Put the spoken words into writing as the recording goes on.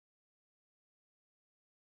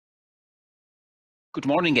Good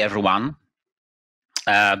morning, everyone.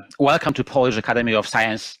 Welcome to Polish Academy of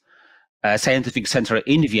Science Scientific Center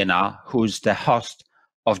in Vienna, who is the host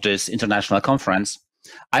of this international conference.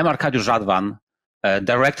 I'm Arkadiusz Radwan,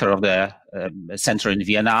 director of the center in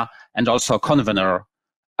Vienna and also convener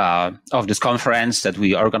of this conference that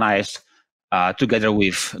we organized together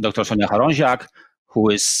with Dr. Sonia Harąziak, who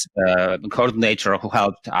is the coordinator who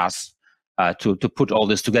helped us to put all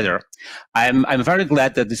this together. I'm very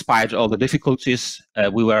glad that despite all the difficulties,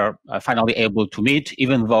 we were finally able to meet,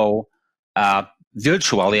 even though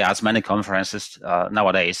virtually, as many conferences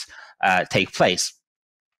nowadays take place.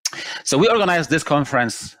 So we organized this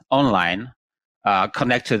conference online,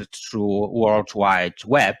 connected through World Wide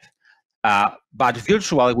Web, but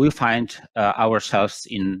virtually we find ourselves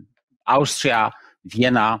in Austria,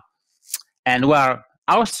 Vienna, and where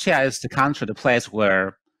Austria is the country, the place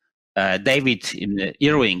where David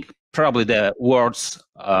Irving, probably the world's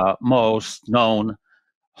most known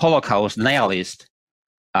Holocaust nihilist,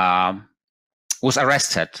 was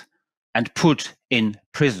arrested and put in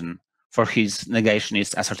prison for his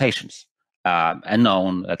negationist assertions, a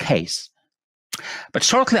known case. But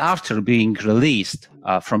shortly after being released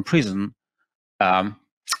from prison,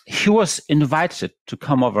 he was invited to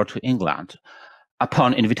come over to England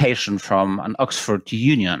upon invitation from an Oxford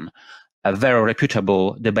Union, a very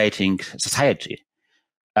reputable debating society,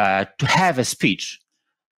 to have a speech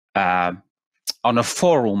on a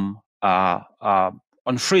forum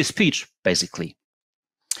on free speech, basically,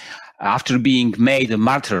 after being made a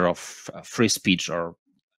martyr of free speech or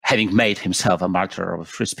having made himself a martyr of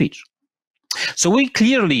free speech. So we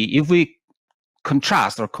clearly, if we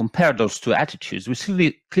contrast or compare those two attitudes,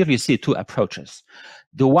 we clearly see two approaches.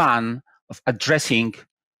 The one of addressing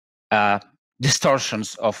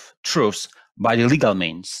distortions of truths by the legal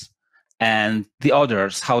means, and the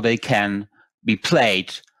others, how they can be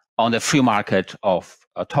played on the free market of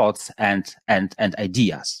thoughts and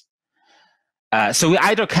ideas. So we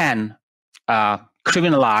either can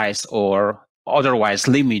criminalize or otherwise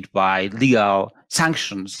limit by legal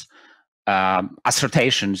sanctions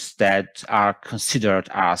assertions that are considered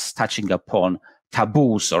as touching upon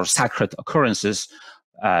taboos or sacred occurrences,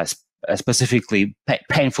 specifically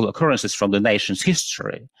painful occurrences from the nation's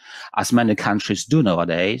history, as many countries do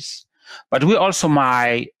nowadays. But we also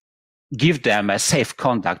might give them a safe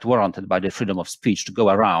conduct warranted by the freedom of speech to go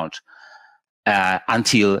around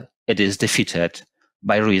until it is defeated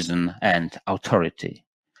by reason and authority.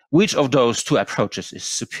 Which of those two approaches is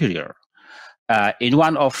superior? In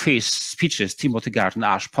one of his speeches, Timothy Garton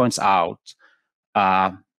Ash points out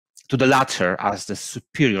to the latter as the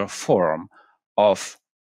superior form of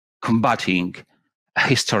combating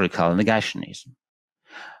historical negationism.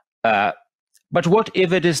 But what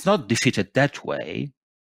if it is not defeated that way?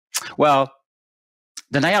 Well,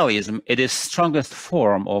 denialism, it is strongest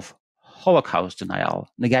form of Holocaust denial,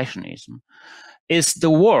 negationism, is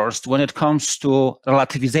the worst when it comes to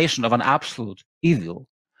relativization of an absolute evil.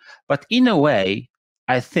 But in a way,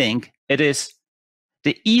 I think it is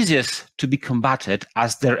the easiest to be combated,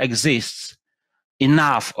 as there exists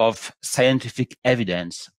enough of scientific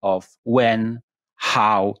evidence of when,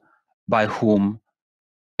 how, by whom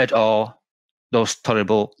at all those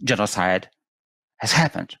terrible genocide has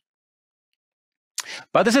happened.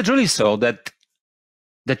 But is it really so that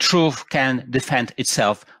the truth can defend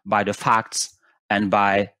itself by the facts and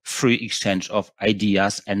by free exchange of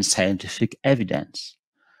ideas and scientific evidence?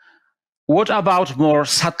 What about more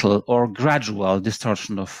subtle or gradual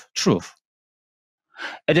distortion of truth?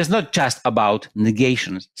 It is not just about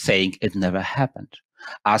negation, saying it never happened.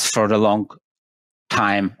 As for the long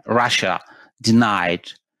time, Russia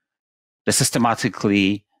denied the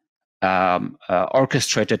systematically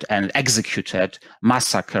orchestrated and executed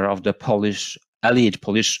massacre of the elite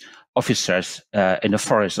Polish officers in the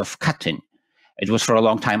forest of Katyn. It was for a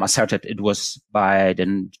long time asserted it was by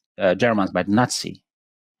the Germans, by the Nazi.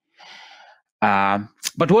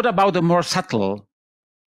 But what about the more subtle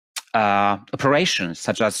operations,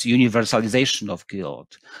 such as universalization of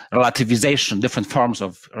guilt, relativization, different forms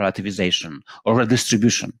of relativization, or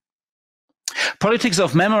redistribution? Politics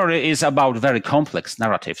of memory is about very complex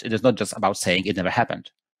narratives. It is not just about saying it never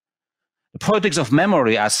happened. The politics of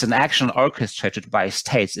memory as an action orchestrated by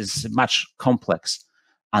states is a much complex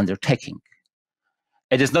undertaking.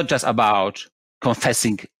 It is not just about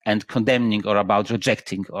confessing and condemning or about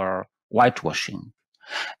rejecting or whitewashing.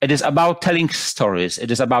 It is about telling stories.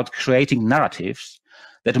 It is about creating narratives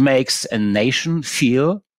that makes a nation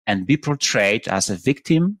feel and be portrayed as a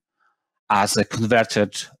victim, as a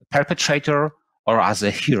converted perpetrator, or as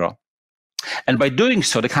a hero. And by doing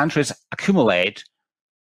so, the countries accumulate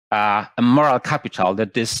a moral capital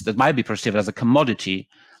that might be perceived as a commodity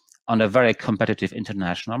on a very competitive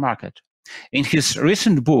international market. In his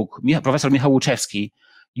recent book, Professor Michał Łuczewski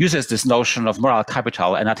uses this notion of moral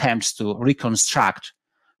capital and attempts to reconstruct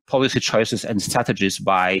policy choices and strategies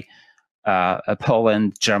by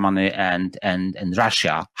Poland, Germany, and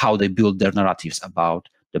Russia, how they build their narratives about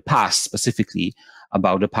the past, specifically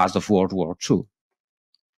about the past of World War II.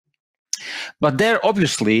 But there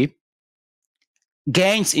obviously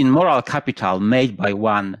gains in moral capital made by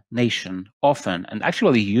one nation often and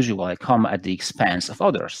actually usually come at the expense of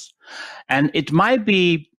others. And it might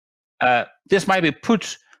be, this might be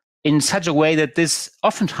put in such a way that this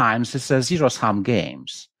oftentimes is a zero-sum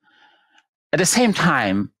games. At the same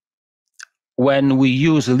time, when we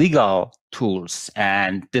use legal tools,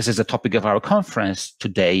 and this is the topic of our conference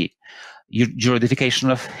today,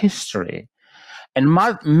 juridification of history, and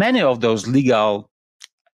many of those legal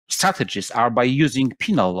strategies are by using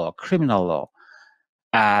penal law, criminal law,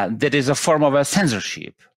 that is a form of a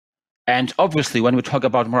censorship. And obviously, when we talk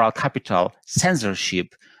about moral capital,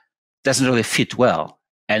 censorship doesn't really fit well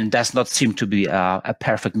and does not seem to be a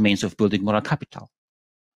perfect means of building moral capital.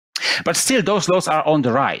 But still, those laws are on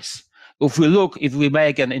the rise. If we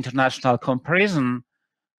make an international comparison,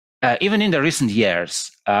 even in the recent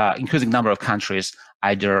years, increasing number of countries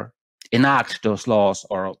either enact those laws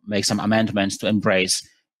or make some amendments to embrace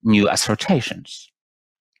new assertions.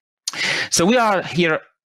 So we are here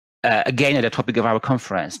again at the topic of our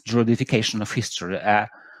conference, juridification of history, a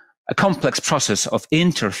complex process of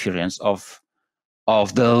interference of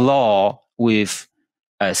the law with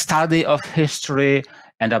a study of history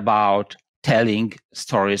and about telling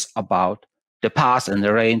stories about the past and the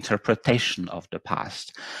reinterpretation of the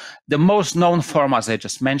past. The most known form, as I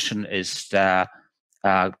just mentioned, is the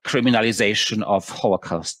criminalization of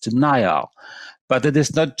Holocaust denial. But it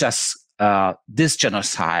is not just this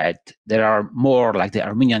genocide. There are more like the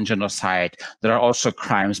Armenian genocide. There are also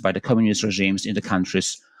crimes by the communist regimes in the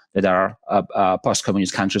countries that are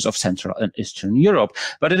post-communist countries of Central and Eastern Europe.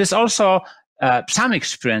 But it is also some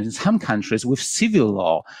experience in some countries with civil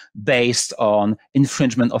law based on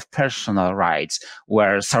infringement of personal rights,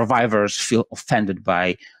 where survivors feel offended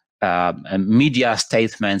by media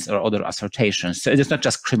statements or other assertions. So it is not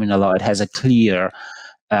just criminal law, it has a clear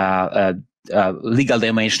legal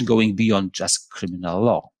dimension going beyond just criminal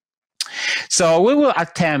law. So we will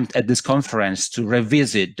attempt at this conference to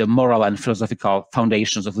revisit the moral and philosophical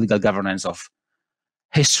foundations of legal governance of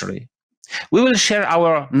history. We will share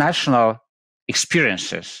our national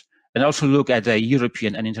experiences and also look at the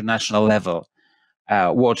European and international level,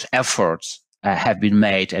 what efforts have been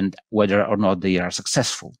made and whether or not they are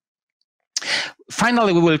successful.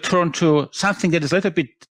 Finally, we will turn to something that is a little bit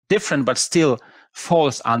different, but still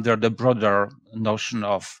falls under the broader notion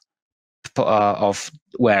of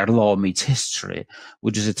where law meets history,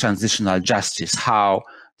 which is a transitional justice, how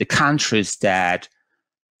the countries that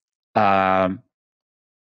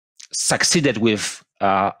succeeded with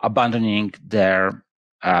abandoning their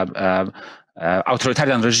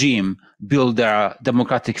authoritarian regime, build their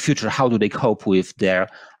democratic future, how do they cope with their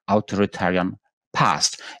authoritarian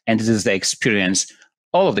past? And this is the experience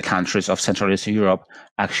all of the countries of Central Eastern Europe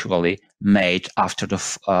actually made after the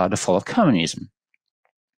fall of communism.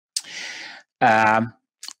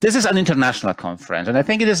 This is an international conference, and I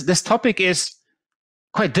think this topic is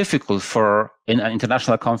quite difficult in an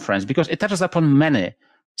international conference because it touches upon many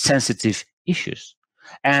sensitive issues.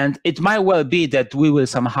 And it might well be that we will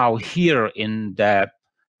somehow hear in the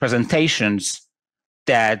presentations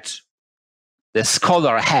that the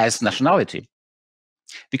scholar has nationality,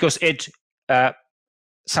 because it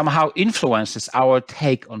somehow influences our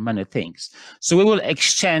take on many things. So we will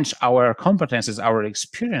exchange our competences, our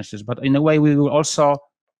experiences, but in a way we will also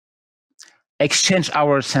exchange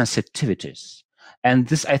our sensitivities. And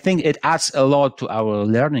this, I think, it adds a lot to our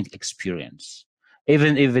learning experience,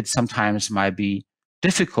 even if it sometimes might be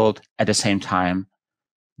difficult. At the same time,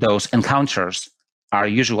 those encounters are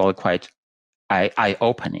usually quite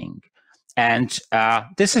eye-opening. And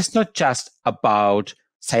this is not just about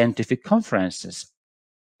scientific conferences.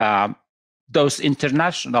 Those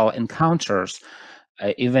international encounters,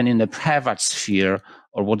 even in the private sphere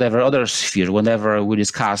or whatever other sphere, whenever we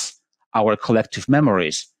discuss our collective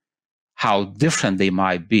memories, how different they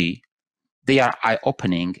might be, they are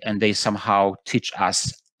eye-opening and they somehow teach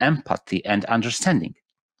us empathy and understanding.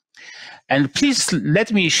 And please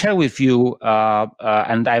let me share with you,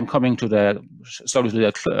 and I'm coming to the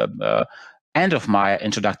end of my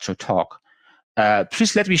introductory talk.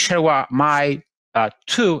 Please let me share my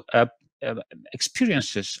two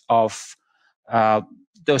experiences of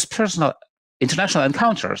those personal international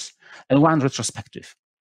encounters and one retrospective.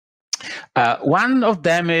 One of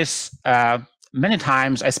them is many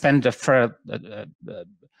times I spent a fair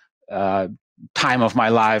time of my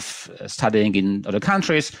life studying in other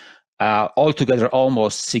countries, altogether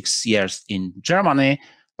almost 6 years in Germany,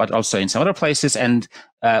 but also in some other places. And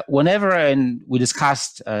whenever we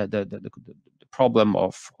discussed the problem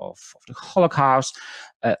of the Holocaust,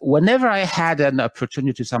 whenever I had an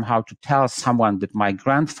opportunity somehow to tell someone that my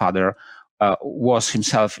grandfather was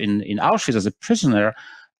himself in Auschwitz as a prisoner,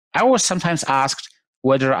 I was sometimes asked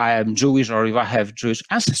whether I am Jewish or if I have Jewish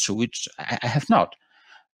ancestry, which I have not.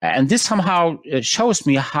 And this somehow shows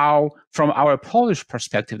me how, from our Polish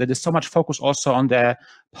perspective, there is so much focus also on the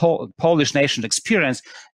Polish nation experience.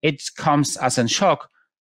 It comes as a shock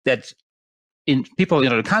that people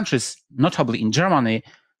in other countries, notably in Germany,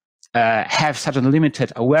 have such a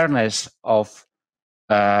limited awareness of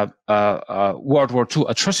World War II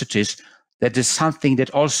atrocities. That is something that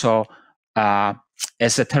also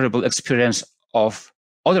is a terrible experience of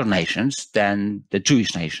other nations than the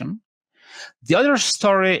Jewish nation. The other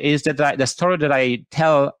story is that the story that I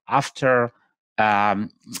tell after a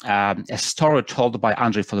story told by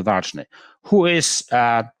Andrzej Folwarczny, who is,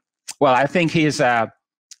 well, I think he is a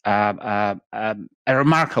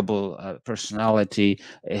remarkable personality.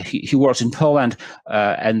 He works in Poland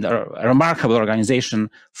and a remarkable organization,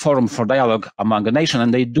 Forum for Dialogue Among the Nations,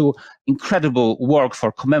 and they do incredible work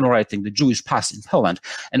for commemorating the Jewish past in Poland.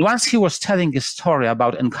 And once he was telling a story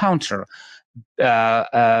about encounter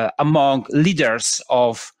among leaders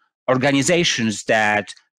of organizations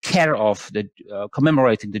that care of the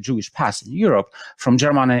commemorating the Jewish past in Europe, from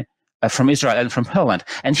Germany, from Israel, and from Poland.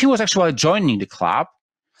 And he was actually joining the club.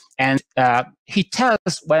 And he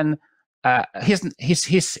tells when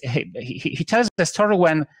he tells the story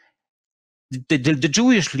when the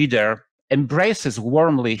Jewish leader embraces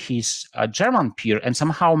warmly his German peer and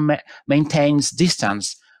somehow maintains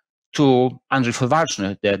distance to Andrzej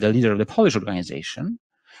Folwarczny, the leader of the Polish organization,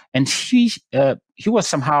 and he was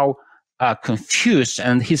somehow confused.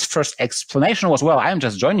 And his first explanation was, "Well, I'm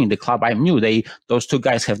just joining the club. I'm new. Those two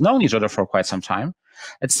guys have known each other for quite some time."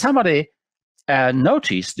 And somebody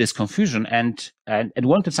noticed this confusion and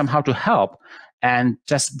wanted somehow to help, and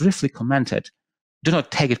just briefly commented, "Do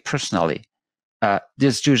not take it personally.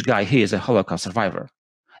 This Jewish guy, he is a Holocaust survivor."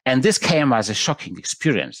 And this came as a shocking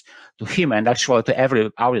experience to him, and actually to every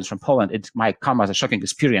audience from Poland. It might come as a shocking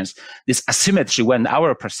experience, this asymmetry when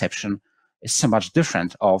our perception is so much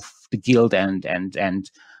different of the guilt and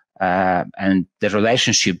the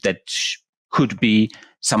relationship that could be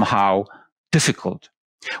somehow difficult.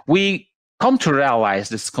 We come to realize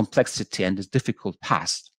this complexity and this difficult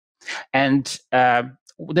past. And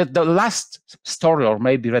the last story, or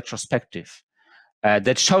maybe retrospective,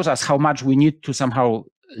 that shows us how much we need to somehow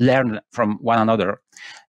learn from one another,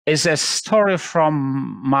 is a story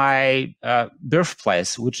from my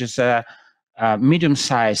birthplace, which is a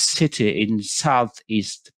medium-sized city in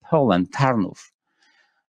southeast Poland, Tarnów.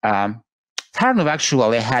 Tarnów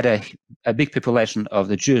actually had a big population of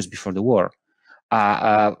the Jews before the war.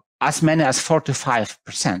 As many as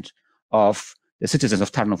 45% of the citizens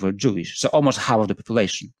of Tarnów were Jewish, so almost half of the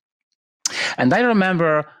population. And I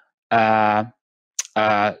remember there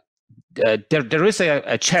is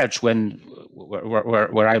a church where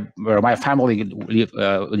my family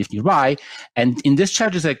lived nearby, and in this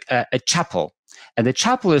church is a chapel, and the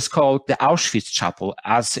chapel is called the Auschwitz Chapel,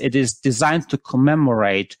 as it is designed to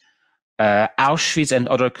commemorate Auschwitz and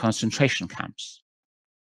other concentration camps.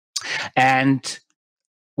 And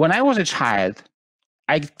when I was a child,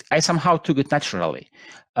 I somehow took it naturally.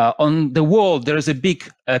 On the wall, there is a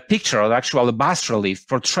big picture, of actual bas relief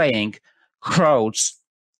portraying crowds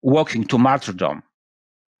walking to martyrdom.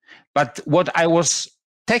 But what I was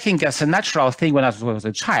taking as a natural thing when I was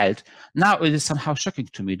a child, now it is somehow shocking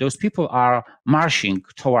to me. Those people are marching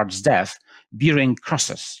towards death, bearing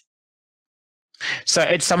crosses. So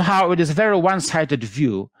it is a very one-sided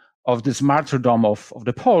view of this martyrdom of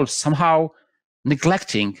the Poles, somehow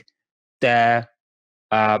neglecting the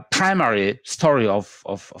primary story of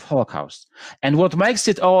Holocaust. And what makes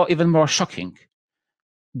it all even more shocking,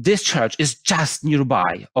 this church is just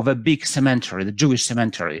nearby of a big cemetery, the Jewish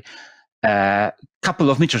cemetery, a couple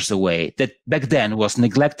of meters away, that back then was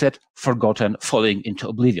neglected, forgotten, falling into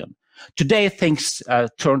oblivion. Today, things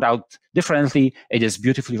turned out differently. It is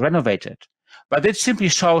beautifully renovated. But it simply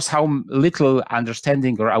shows how little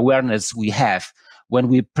understanding or awareness we have when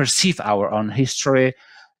we perceive our own history,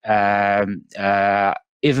 even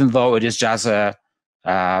though it is just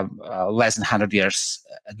less than 100 years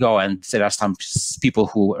ago, and there are some people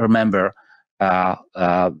who remember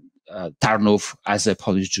Tarnów as a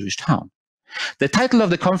Polish Jewish town. The title of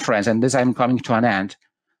the conference, and this I'm coming to an end,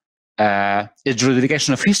 is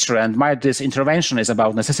juridification of history, and this intervention is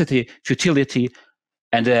about necessity, futility,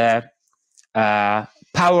 and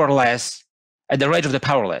powerless, and the rage of the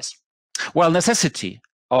powerless. Well, necessity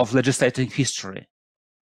of legislating history.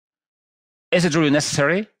 Is it really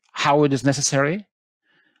necessary? How it is necessary?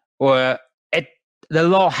 Or the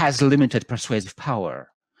law has limited persuasive power.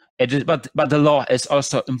 But the law is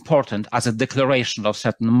also important as a declaration of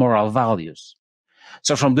certain moral values.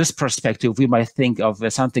 So from this perspective, we might think of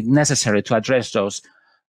something necessary to address those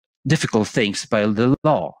difficult things by the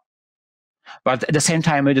law. But at the same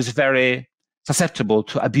time, it is very susceptible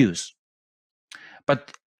to abuse.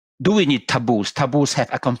 But do we need taboos? Taboos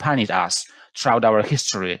have accompanied us throughout our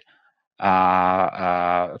history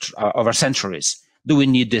over centuries. Do we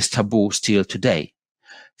need this taboo still today?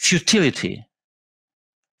 Futility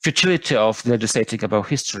of legislating about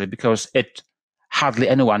history, because hardly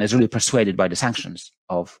anyone is really persuaded by the sanctions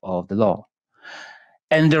of the law.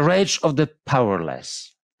 And the rage of the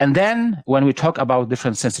powerless. And then when we talk about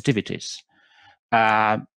different sensitivities,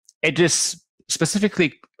 it is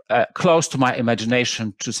specifically close to my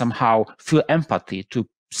imagination to somehow feel empathy to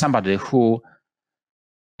somebody who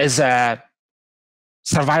is a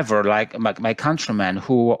survivor, like my countryman,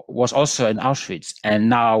 who was also in Auschwitz and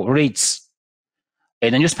now reads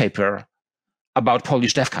in a newspaper about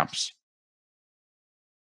Polish death camps.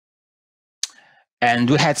 And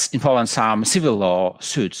we had in Poland some civil law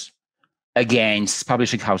suits against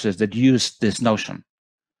publishing houses that used this notion.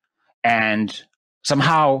 And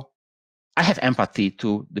somehow I have empathy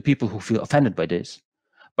to the people who feel offended by this.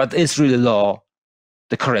 But is really law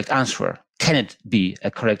the correct answer? Can it be a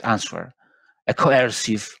correct answer? A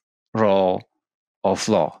coercive role of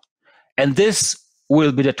law? And this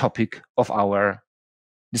will be the topic of our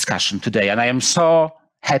discussion today. And I am so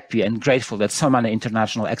happy and grateful that so many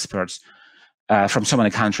international experts from so many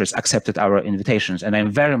countries accepted our invitations. And I'm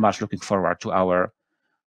very much looking forward to our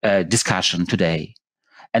discussion today.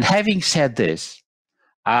 And having said this,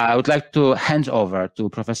 I would like to hand over to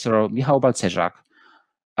Professor Michał Balcerzak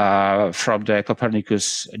from the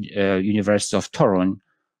Copernicus University of Toruń,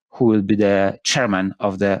 who will be the chairman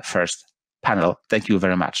of the first panel. Thank you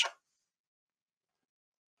very much.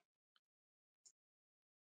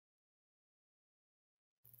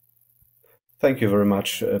 Thank you very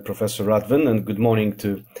much, Professor Radwan, and good morning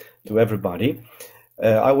to everybody.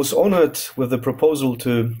 I was honored with the proposal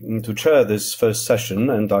to chair this first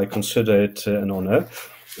session, and I consider it an honor.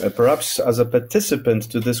 Perhaps as a participant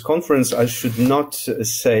to this conference, I should not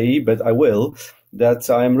say, but I will, that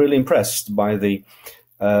I am really impressed by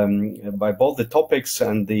by both the topics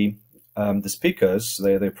and the speakers,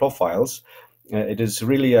 their profiles. It is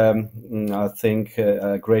really, I think,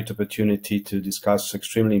 a great opportunity to discuss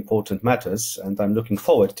extremely important matters, and I'm looking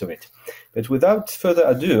forward to it. But without further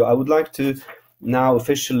ado, I would like to now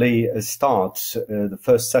officially start the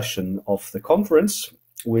first session of the conference,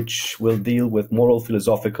 which will deal with moral,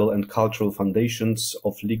 philosophical, and cultural foundations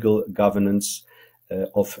of legal governance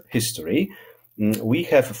of history. We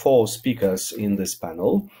have 4 speakers in this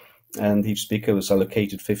panel, and each speaker was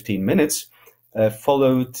allocated 15 minutes.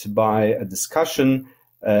 Followed by a discussion,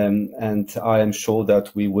 and I am sure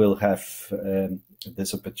that we will have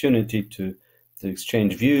this opportunity to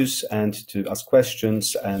exchange views and to ask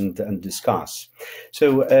questions and discuss.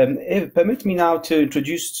 So permit me now to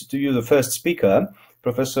introduce to you the first speaker,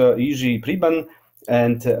 Professor Jiří Přibáň.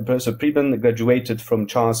 And Professor Přibáň graduated from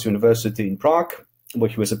Cardiff University in Prague, where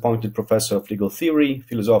he was appointed Professor of Legal Theory,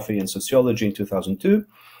 Philosophy and Sociology in 2002.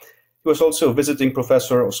 He was also a visiting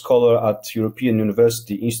professor or scholar at European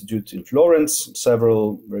University Institute in Florence,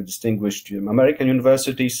 several very distinguished American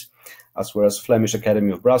universities, as well as Flemish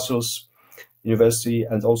Academy of Brussels University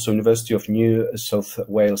and also University of New South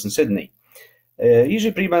Wales in Sydney.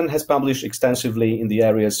 Jiří Přibáň has published extensively in the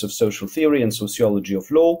areas of social theory and sociology of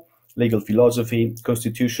law, legal philosophy,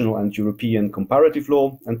 constitutional and European comparative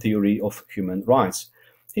law, and theory of human rights.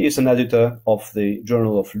 He is an editor of the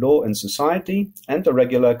Journal of Law and Society and a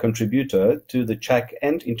regular contributor to the Czech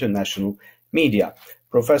and international media.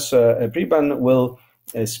 Professor Přibáň will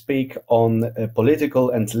speak on a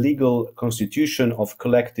political and legal constitution of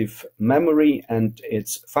collective memory and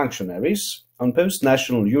its functionaries, on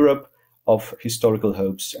post-national Europe of historical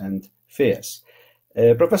hopes and fears.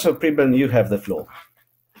 Professor Přibáň, you have the floor.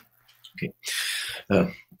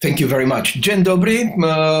 Okay. Thank you very much. Dzień dobry.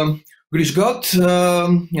 Grüß Gott,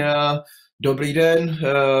 dobrý den,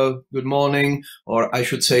 good morning, or I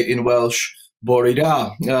should say in Welsh,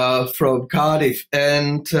 Borida, from Cardiff.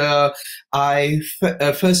 And I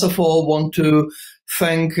first of all want to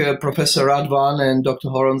thank Professor Radwan and Dr.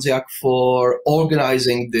 Horonziak for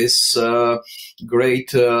organizing this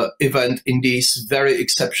great event in these very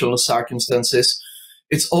exceptional circumstances.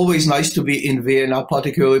 It's always nice to be in Vienna,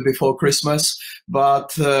 particularly before Christmas,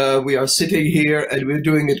 but we are sitting here and we're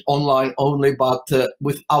doing it online only, but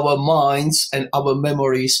with our minds and our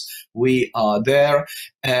memories, we are there.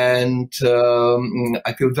 And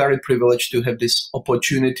I feel very privileged to have this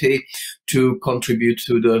opportunity to contribute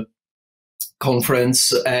to the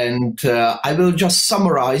conference, and I will just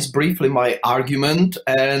summarize briefly my argument,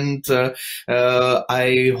 and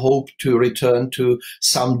I hope to return to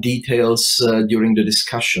some details during the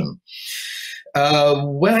discussion.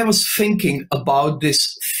 When I was thinking about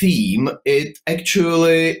this theme, it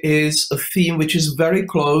actually is a theme which is very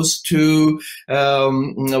close to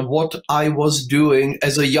what I was doing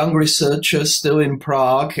as a young researcher still in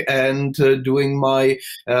Prague and doing my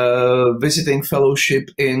visiting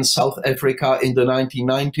fellowship in South Africa in the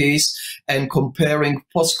 1990s, and comparing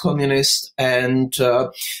post-communist and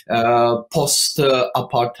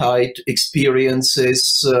post-apartheid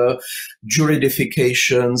experiences,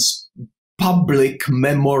 juridifications, public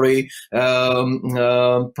memory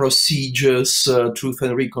procedures, truth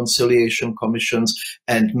and reconciliation commissions,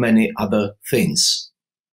 and many other things.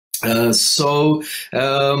 So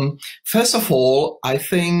first of all, I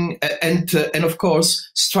think, and of course,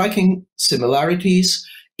 striking similarities,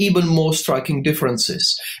 even more striking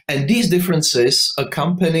differences. And these differences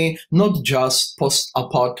accompany not just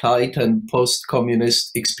post-apartheid and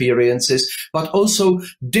post-communist experiences, but also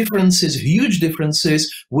differences, huge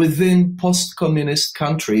differences within post-communist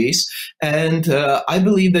countries. And I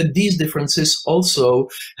believe that these differences also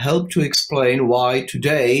help to explain why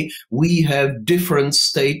today we have different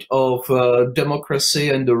state of democracy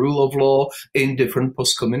and the rule of law in different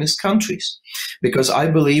post-communist countries. Because I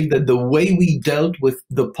believe that the way we dealt with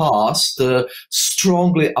the past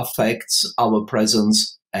strongly affects our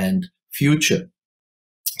presence and future.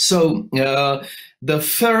 So the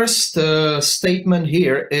first statement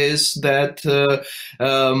here is that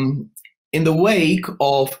in the wake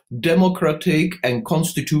of democratic and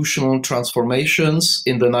constitutional transformations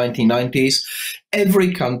in the 1990s,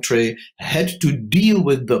 every country had to deal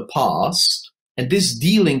with the past. And this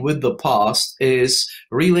dealing with the past is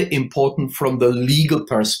really important from the legal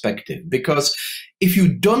perspective, because if you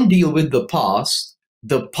don't deal with the past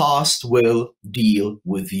will deal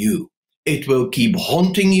with you. It will keep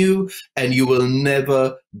haunting you, and you will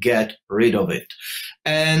never get rid of it.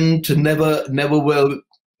 And never will,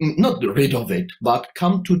 not rid of it, but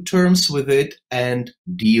come to terms with it and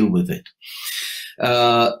deal with it.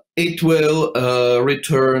 It will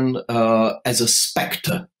return as a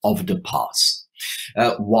specter of the past.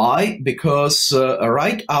 Why? Because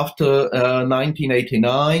right after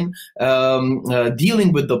 1989,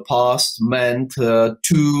 dealing with the past meant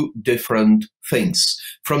two different things.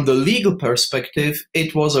 From the legal perspective,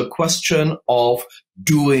 it was a question of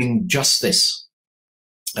doing justice.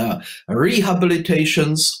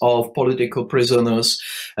 Rehabilitations of political prisoners,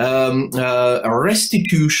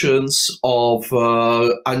 restitutions of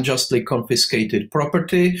unjustly confiscated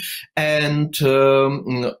property, and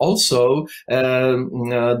also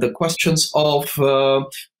the questions of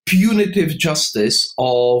punitive justice,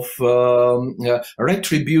 of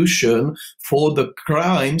retribution for the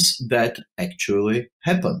crimes that actually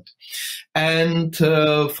happened. And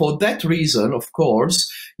for that reason, of course,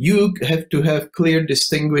 you have to have clear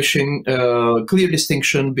distinction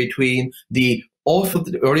between the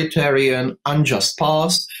authoritarian, unjust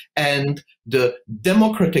past and the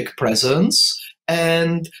democratic presence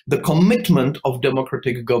and the commitment of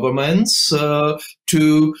democratic governments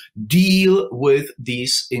to deal with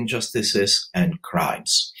these injustices and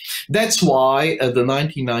crimes. That's why the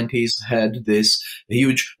 1990s had this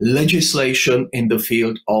huge legislation in the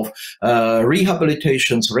field of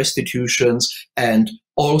rehabilitations, restitutions, and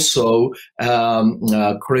also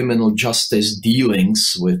criminal justice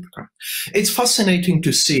dealings with crime. It's fascinating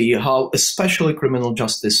to see how especially criminal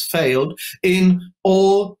justice failed in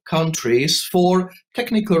all countries for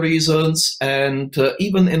technical reasons, and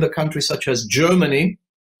even in the countries such as Germany,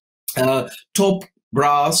 top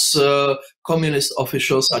brass communist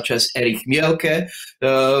officials such as Erich Mielke,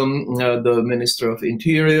 the Minister of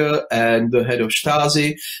Interior and the head of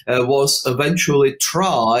Stasi, was eventually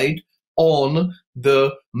tried on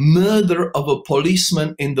the murder of a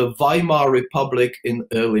policeman in the Weimar Republic in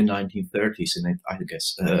early 1930s, I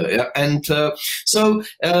guess. So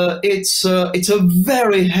it's a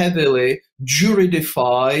very heavily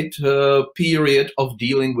juridified period of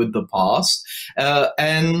dealing with the past,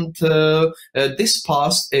 and this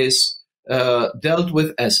past is dealt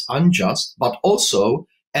with as unjust, but also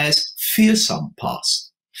as fearsome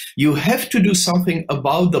past. You have to do something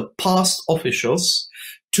about the past officials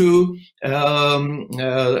to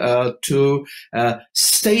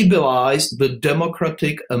stabilize the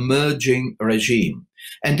democratic emerging regime.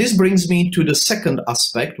 And this brings me to the second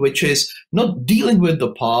aspect, which is not dealing with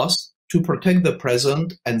the past to protect the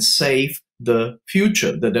present and save the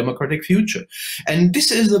future, the democratic future. And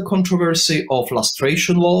this is the controversy of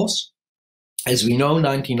lustration laws. As we know,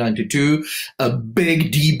 1992, a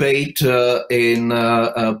big debate in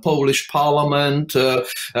Polish parliament,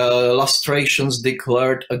 lustrations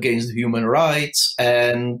declared against human rights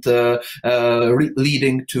and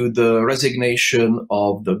leading to the resignation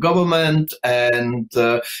of the government. And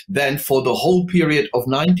then for the whole period of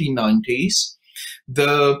 1990s,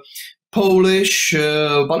 the Polish,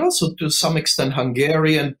 but also to some extent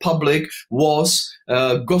Hungarian public was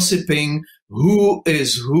gossiping who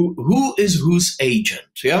is whose agent,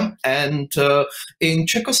 yeah? And in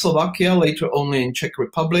Czechoslovakia, later only in Czech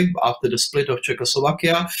Republic, after the split of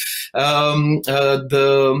Czechoslovakia,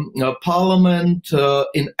 the parliament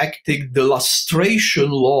enacted the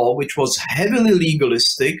lustration law, which was heavily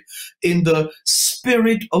legalistic in the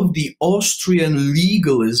spirit of the Austrian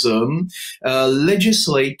legalism,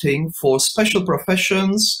 legislating for special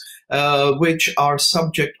professions which are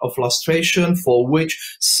subject of lustration, for which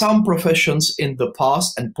some professions in the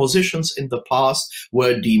past and positions in the past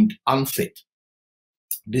were deemed unfit.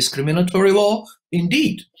 Discriminatory law,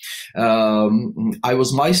 indeed. I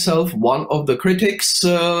was myself one of the critics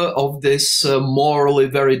of this morally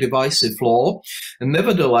very divisive law. And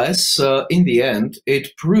nevertheless, in the end,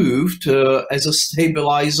 it proved as a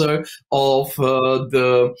stabilizer of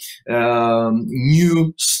the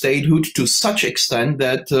new statehood to such extent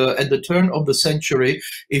that at the turn of the century,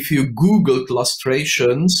 if you Googled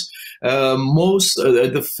lustrations,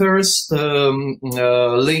 the first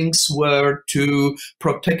links were to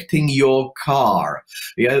protecting your car,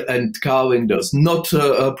 yeah, and car windows, not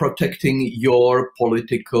protecting your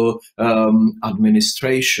political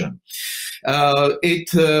administration. What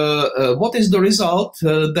is the result?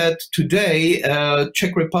 That today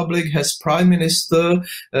Czech Republic has Prime Minister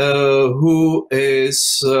who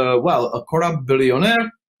is, well, a corrupt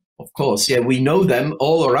billionaire. Of course, yeah, we know them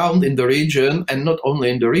all around in the region, and not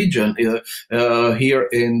only in the region. Here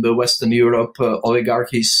in the Western Europe,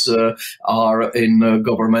 oligarchies are in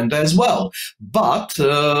government as well. But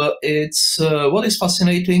it's what is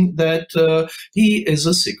fascinating that he is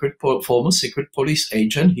a former secret police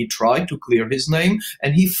agent. He tried to clear his name,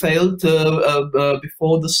 and he failed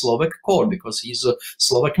before the Slovak court because he's a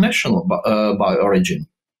Slovak national by origin.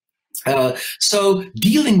 So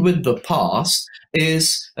dealing with the past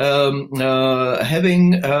is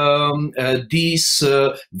having these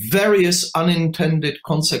various unintended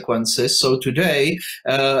consequences. So today,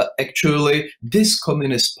 actually, this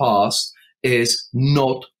communist past is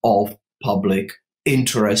not of public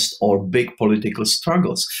interest or big political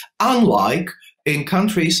struggles, unlike in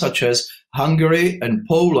countries such as Hungary and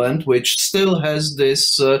Poland, which still has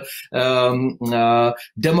this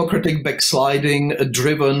democratic backsliding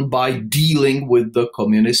driven by dealing with the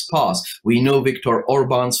communist past. We know Viktor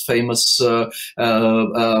Orban's famous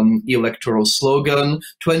electoral slogan,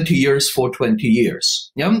 20 years for 20 years.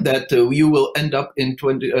 Yeah? That you will end up in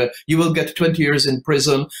you will get 20 years in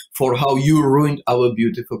prison for how you ruined our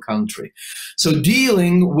beautiful country. So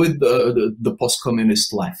dealing with the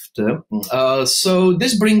post-communist left. So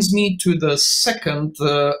this brings me to the second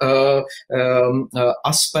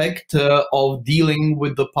aspect of dealing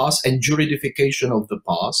with the past and juridification of the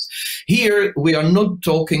past. Here we are not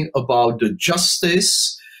talking about the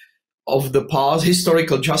justice of the past,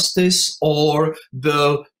 historical justice, or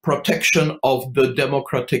the protection of the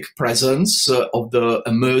democratic presence of the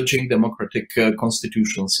emerging democratic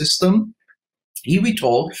constitutional system. Here we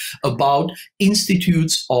talk about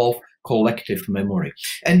institutes of collective memory.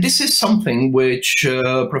 And this is something which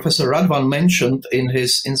Professor Radwan mentioned in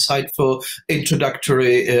his insightful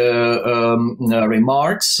introductory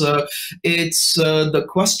remarks. It's the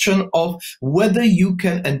question of whether you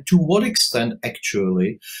can, and to what extent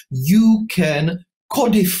actually, you can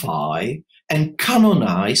codify and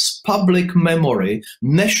canonize public memory,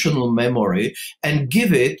 national memory, and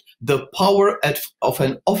give it the power of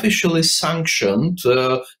an officially sanctioned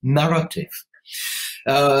narrative.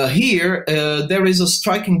 Here, there is a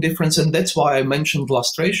striking difference, and that's why I mentioned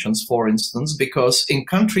lustrations, for instance, because in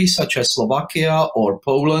countries such as Slovakia or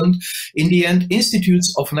Poland, in the end,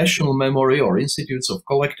 institutes of national memory or institutes of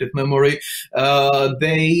collective memory,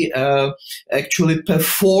 they actually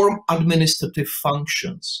perform administrative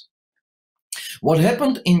functions. What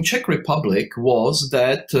happened in Czech Republic was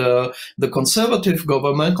that the conservative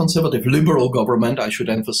government, conservative liberal government, I should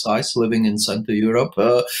emphasize, living in Central Europe,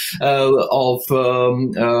 of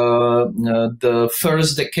the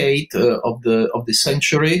first decade of the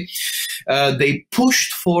century, they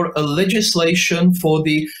pushed for a legislation for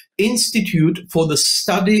the Institute for the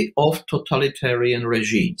Study of Totalitarian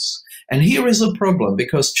Regimes. And here is a problem,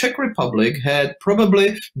 because Czech Republic had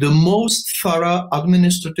probably the most thorough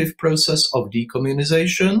administrative process of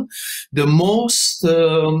decommunization, the most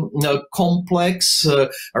complex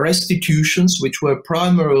restitutions, which were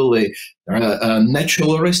primarily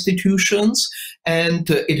natural restitutions, and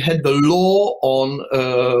it had the law on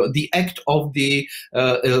the act of the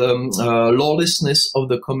lawlessness of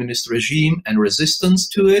the communist regime and resistance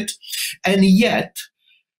to it. And yet,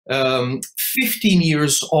 15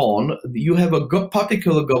 years on, you have a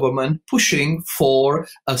particular government pushing for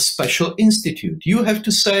a special institute. You have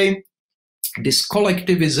to say this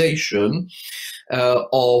collectivization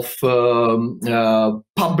of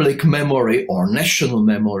public memory or national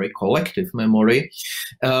memory, collective memory,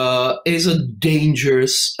 is a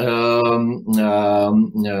dangerous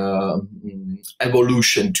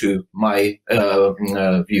evolution to my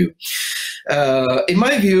view. In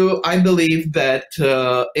my view, I believe that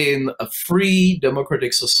in a free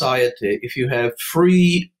democratic society, if you have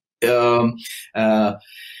free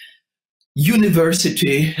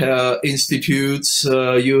university institutes,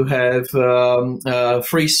 you have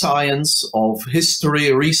free science of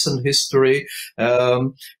history, recent history,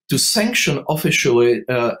 to sanction officially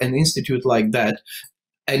an institute like that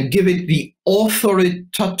and give it the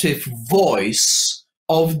authoritative voice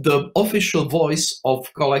of the official voice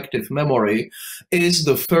of collective memory is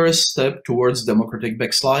the first step towards democratic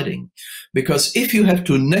backsliding. Because if you have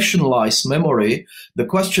to nationalize memory, the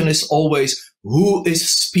question is always, who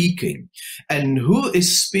is speaking? And who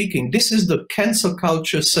is speaking? This is the cancel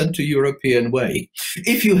culture Central European way.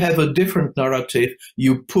 If you have a different narrative,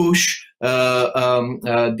 you push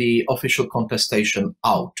the official contestation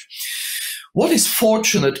out. What is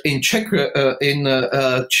fortunate in Czech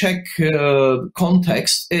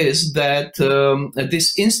context is that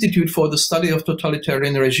this Institute for the Study of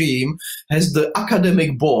Totalitarian Regime has the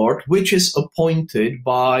academic board, which is appointed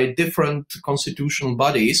by different constitutional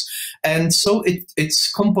bodies, and so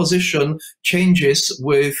its composition changes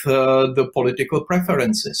with the political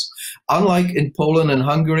preferences. Unlike in Poland and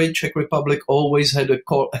Hungary, Czech Republic always had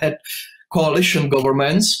coalition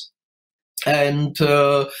governments. And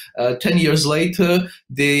 10 years later,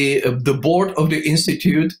 the board of the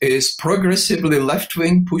institute is progressively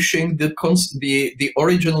left-wing, pushing the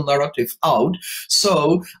original narrative out.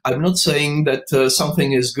 So I'm not saying that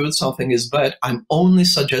something is good, something is bad. I'm only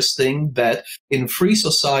suggesting that in free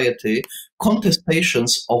society,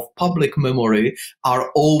 contestations of public memory are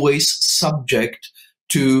always subject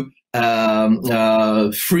to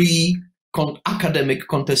free academic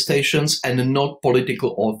contestations and not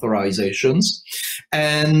political authorizations.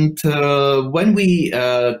 And when we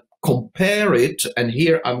compare it, and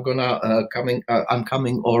here I'm I'm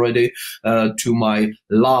coming already to my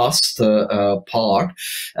last part,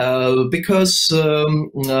 because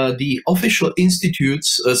the official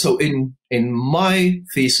institutes. So in my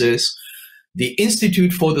thesis, the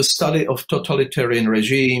Institute for the Study of Totalitarian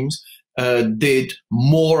Regimes did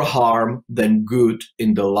more harm than good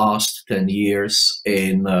in the last 10 years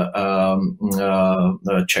in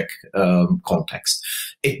Czech context.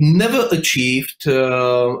 It never achieved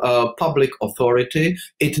public authority.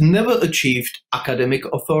 It never achieved academic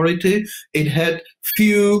authority. It had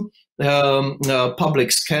few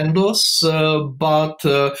public scandals, but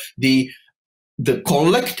the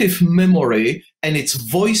collective memory and its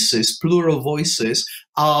voices, plural voices,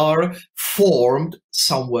 are formed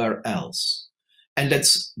somewhere else. And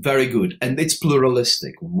that's very good. And it's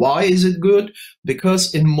pluralistic. Why is it good?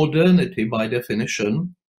 Because in modernity, by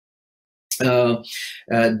definition,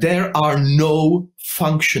 there are no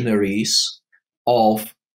functionaries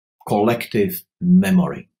of collective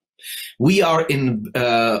memory. We are in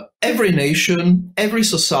every nation, every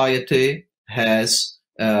society has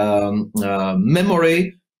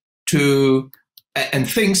memory and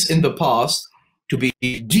things in the past to be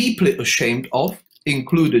deeply ashamed of,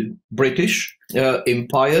 included British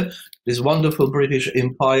Empire. This wonderful British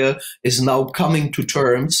Empire is now coming to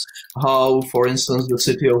terms how, for instance, the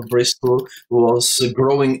city of Bristol was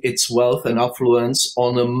growing its wealth and affluence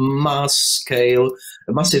on a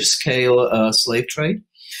massive scale slave trade.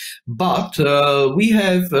 But we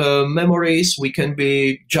have memories we can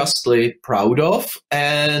be justly proud of.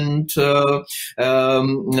 And so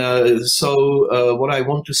what I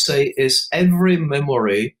want to say is every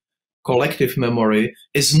memory collective memory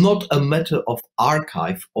is not a matter of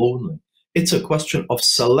archive only. It's a question of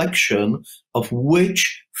selection of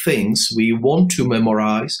which things we want to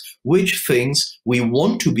memorize, which things we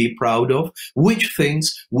want to be proud of, which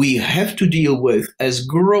things we have to deal with as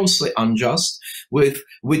grossly unjust, with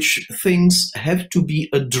which things have to be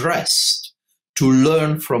addressed to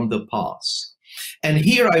learn from the past. And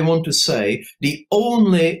here I want to say the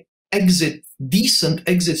only decent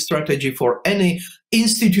exit strategy for any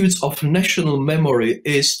institutes of national memory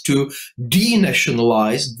is to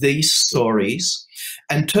denationalize these stories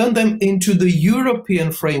and turn them into the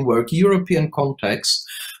European framework, European context,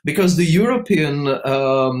 because the European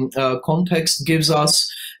context gives us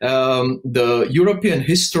the European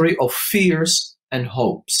history of fears and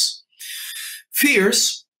hopes.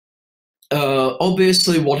 Fears,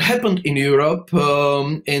 obviously, what happened in Europe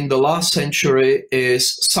in the last century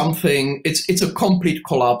is something, it's a complete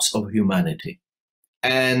collapse of humanity.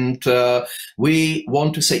 And we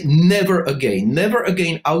want to say never again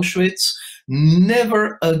Auschwitz,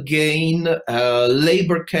 never again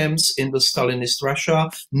labor camps in the Stalinist Russia,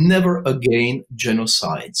 never again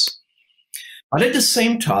genocides. But at the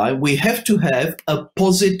same time, we have to have a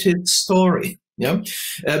positive story. Yeah,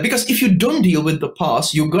 because if you don't deal with the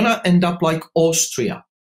past, you're gonna end up like Austria.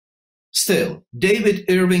 Still, David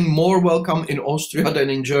Irving more welcome in Austria than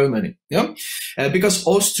in Germany. Yeah, because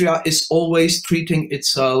Austria is always treating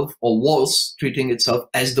itself, or was treating itself,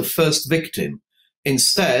 as the first victim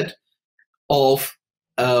instead of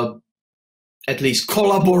at least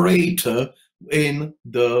collaborator in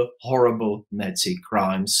the horrible Nazi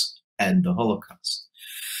crimes and the Holocaust.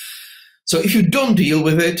 So if you don't deal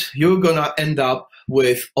with it, you're gonna end up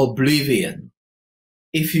with oblivion.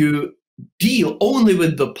 If you deal only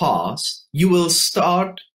with the past, you will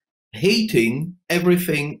start hating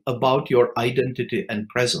everything about your identity and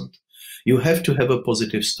present. You have to have a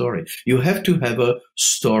positive story. You have to have a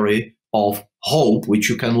story of hope, which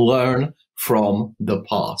you can learn from the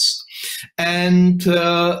past. And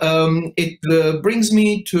it brings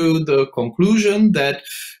me to the conclusion that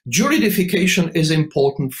juridification is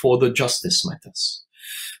important for the justice matters.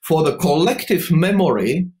 For the collective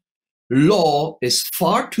memory, law is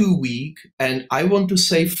far too weak, and I want to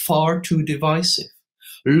say far too divisive.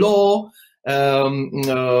 Law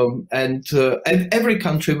and every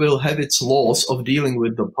country will have its laws of dealing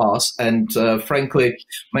with the past. And frankly,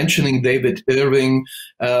 mentioning David Irving,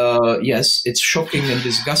 yes, it's shocking and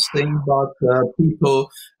disgusting, but people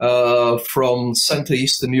from Central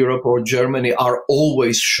Eastern Europe or Germany are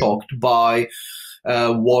always shocked by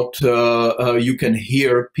what you can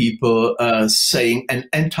hear people saying, and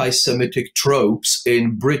anti-Semitic tropes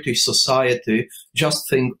in British society. Just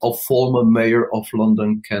think of former mayor of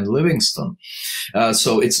London, Ken Livingstone.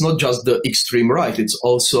 So it's not just the extreme right, it's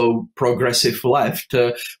also progressive left,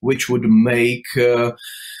 which would make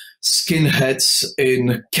skinheads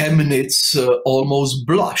in Chemnitz almost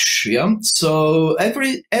blush. Yeah. So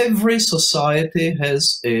every society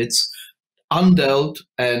has its undealt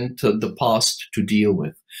and the past to deal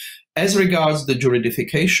with. As regards the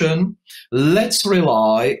juridification, let's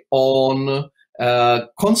rely on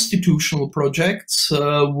constitutional projects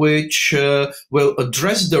which will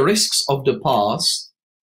address the risks of the past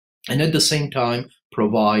and at the same time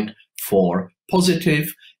provide for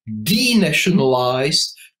positive,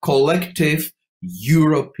 denationalized, collective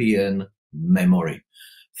European memory.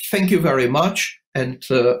 Thank you very much, and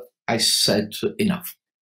I said enough.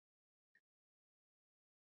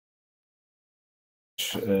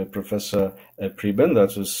 Professor Přibáň,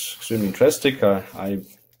 that was extremely interesting. I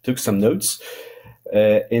took some notes.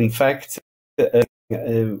 In fact,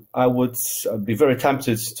 I would be very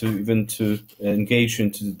tempted to engage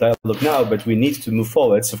into the dialogue now, but we need to move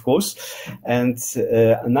forwards, of course. And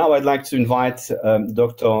now I'd like to invite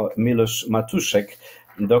Dr. Milosz Matuschek.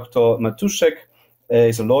 Dr. Matuschek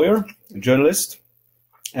is a lawyer, a journalist,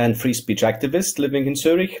 and free speech activist living in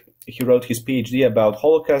Zurich. He wrote his PhD about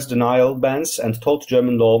Holocaust denial bans and taught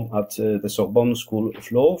German law at the Sorbonne School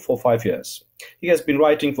of Law for 5 years. He has been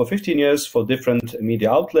writing for 15 years for different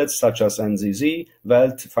media outlets such as NZZ,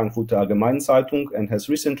 Welt, Frankfurter Allgemeine Zeitung, and has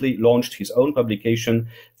recently launched his own publication,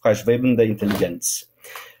 Freischwebende Intelligenz,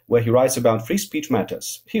 where he writes about free speech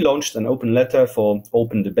matters. He launched an open letter for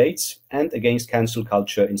open debates and against cancel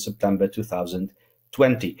culture in September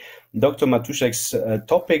 2020. Dr. Matuschek's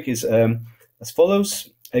topic is as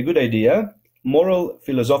follows: a good idea, moral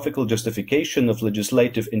philosophical justification of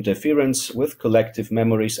legislative interference with collective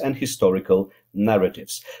memories and historical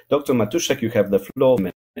narratives. Dr. Matuschek, you have the floor.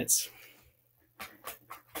 Minutes.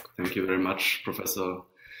 Thank you very much, Professor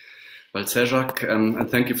Balcerzak, and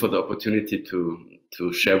thank you for the opportunity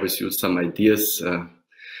to share with you some ideas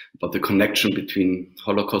about the connection between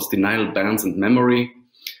Holocaust denial bans and memory.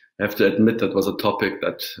 I have to admit that was a topic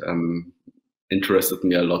that interested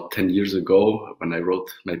me a lot 10 years ago when I wrote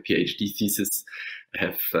my PhD thesis. I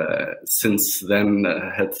have since then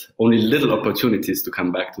had only little opportunities to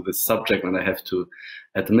come back to this subject, and I have to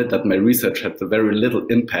admit that my research had a very little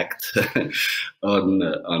impact on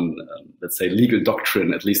let's say, legal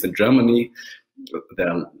doctrine, at least in Germany. There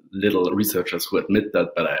are little researchers who admit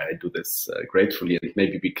that, but I do this gratefully, and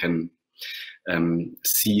maybe we can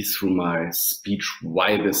see through my speech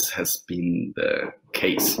why this has been the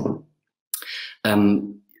case.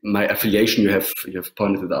 My affiliation, you have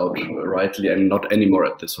pointed it out rightly. I'm not anymore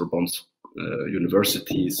at the Sorbonne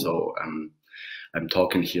University, so I'm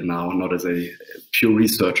talking here now not as a pure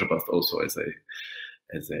researcher, but also as a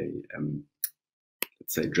let's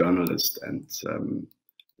say, journalist and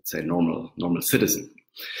let's say normal citizen.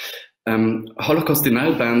 Holocaust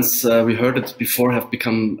denial bans, we heard it before, have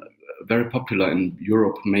become very popular in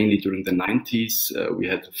Europe, mainly during the 90s. We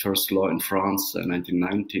had the first law in France,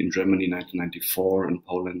 1990, in Germany, 1994, in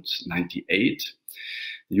Poland, 98.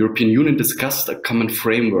 The European Union discussed a common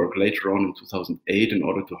framework later on in 2008 in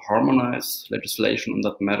order to harmonize legislation on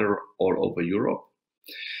that matter all over Europe.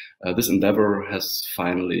 This endeavor has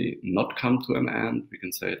finally not come to an end. We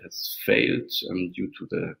can say it has failed due to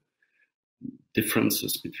the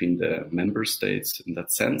differences between the member states in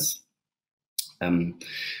that sense.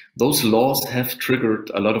 Those laws have triggered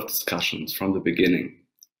a lot of discussions from the beginning.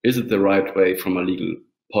 Is it the right way from a legal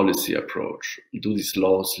policy approach? Do these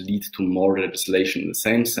laws lead to more legislation in the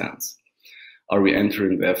same sense? Are we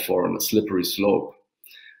entering, therefore, on a slippery slope?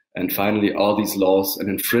 And finally, are these laws an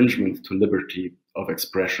infringement to liberty of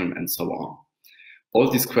expression and so on? All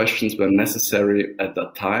these questions were necessary at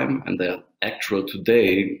that time, and they are actual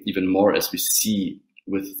today, even more as we see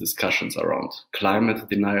with discussions around climate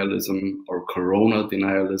denialism or corona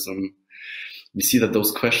denialism. We see that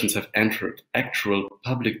those questions have entered actual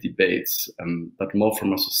public debates, but more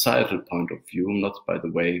from a societal point of view, not by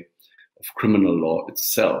the way of criminal law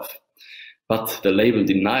itself. But the label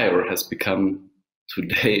denier has become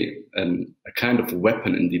today a kind of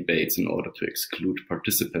weapon in debates in order to exclude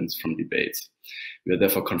participants from debates. We are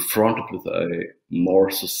therefore confronted with a more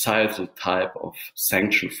societal type of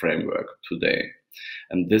sanction framework today.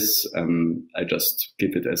 And this, I just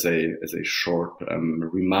give it as a short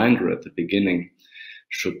reminder at the beginning,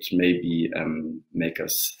 should maybe make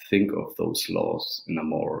us think of those laws in a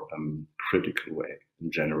more critical way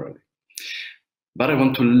generally. But I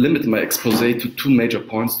want to limit my expose to two major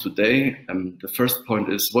points today. The first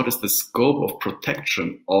point is, what is the scope of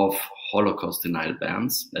protection of Holocaust denial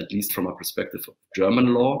bans, at least from a perspective of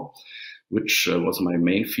German law, which was my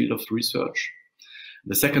main field of research.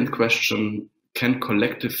 The second question, can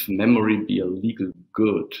collective memory be a legal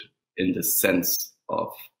good in the sense of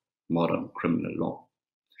modern criminal law?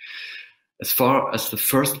 As far as the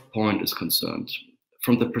first point is concerned,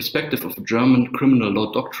 from the perspective of German criminal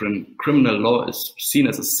law doctrine, criminal law is seen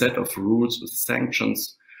as a set of rules with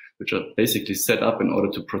sanctions, which are basically set up in order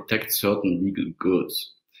to protect certain legal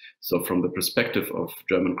goods. So from the perspective of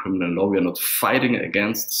German criminal law, we are not fighting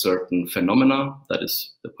against certain phenomena. That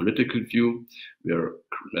is the political view. We are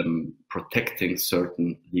protecting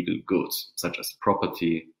certain legal goods, such as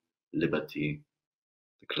property, liberty,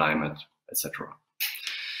 the climate, etc.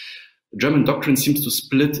 German doctrine seems to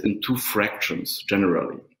split in two fractions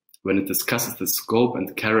generally, when it discusses the scope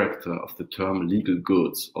and character of the term legal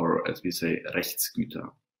goods, or as we say,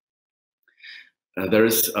 Rechtsgüter. There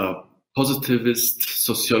is a positivist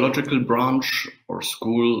sociological branch or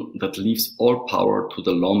school that leaves all power to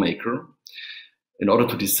the lawmaker in order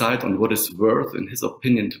to decide on what is worth, in his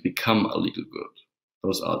opinion, to become a legal good.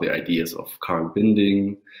 Those are the ideas of Karl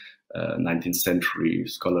Binding, 19th century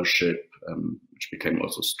scholarship, which became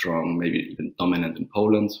also strong, maybe even dominant in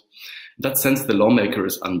Poland. In that sense, the lawmaker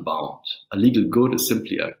is unbound. A legal good is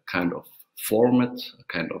simply a kind of format, a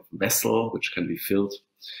kind of vessel, which can be filled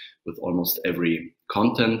with almost every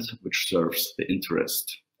content which serves the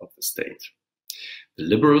interest of the state. The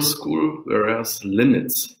liberal school, whereas,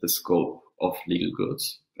 limits the scope of legal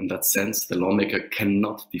goods. In that sense, the lawmaker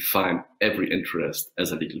cannot define every interest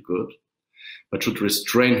as a legal good, but should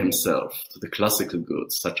restrain himself to the classical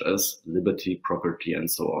goods, such as liberty, property, and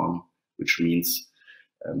so on, which means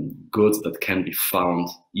goods that can be found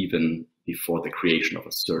even before the creation of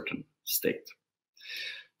a certain state.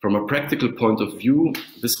 From a practical point of view,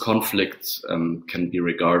 this conflict can be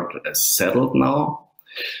regarded as settled now.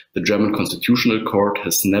 The German Constitutional Court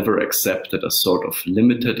has never accepted a sort of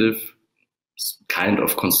limitative kind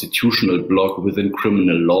of constitutional block within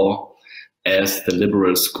criminal law, as the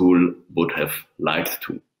liberal school would have liked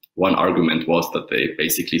to. One argument was that they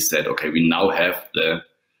basically said, okay, we now have the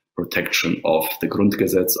protection of the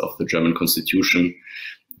Grundgesetz, of the German constitution.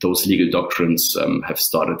 Those legal doctrines have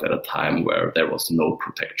started at a time where there was no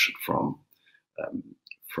protection from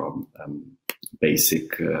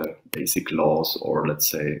basic laws, or let's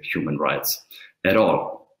say human rights at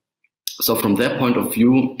all. So from their point of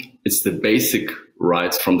view, it's the basic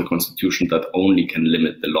rights from the constitution that only can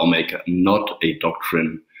limit the lawmaker, not a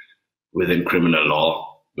doctrine within criminal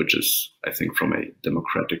law, which is, I think, from a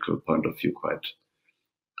democratical point of view, quite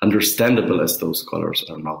understandable, as those scholars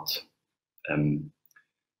are not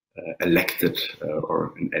elected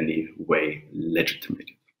or in any way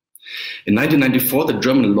legitimated. In 1994, the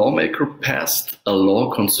German lawmaker passed a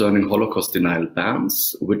law concerning Holocaust denial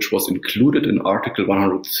bans, which was included in Article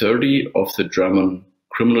 130 of the German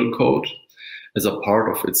Criminal Code as a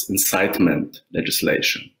part of its incitement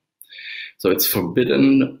legislation. So it's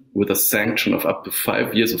forbidden, with a sanction of up to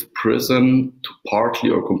 5 years of prison, to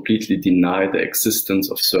partly or completely deny the existence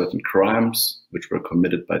of certain crimes which were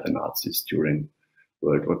committed by the Nazis during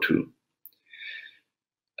World War II.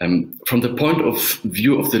 From the point of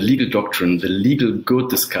view of the legal doctrine, the legal good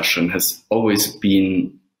discussion has always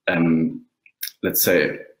been, let's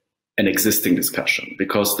say, an existing discussion,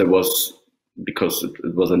 because it was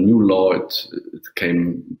a new law. It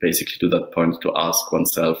came basically to that point to ask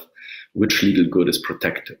oneself which legal good is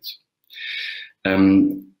protected.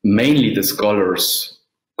 Mainly, the scholars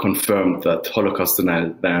confirmed that Holocaust denial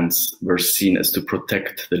bans were seen as to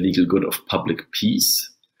protect the legal good of public peace,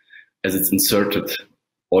 as it's inserted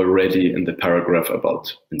already in the paragraph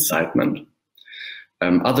about incitement.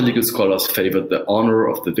 Other legal scholars favored the honor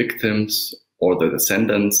of the victims or the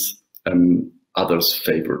descendants. Others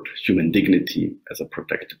favored human dignity as a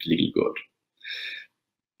protected legal good.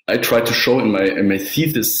 I tried to show in my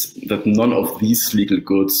thesis that none of these legal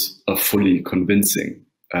goods are fully convincing,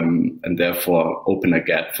 and therefore open a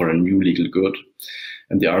gap for a new legal good.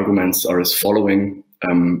 And the arguments are as following.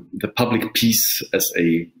 The public peace as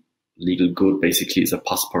a legal good basically is a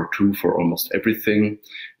passepartout for almost everything.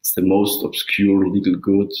 It's the most obscure legal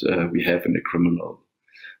good we have in the criminal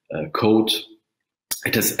code.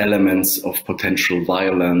 It has elements of potential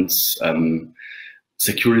violence,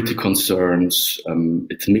 security concerns.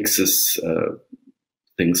 It mixes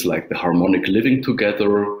things like the harmonic living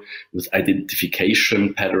together with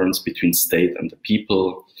identification patterns between state and the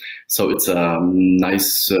people. So it's a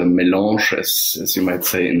nice mélange, as you might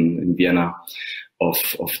say in Vienna, of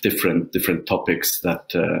different topics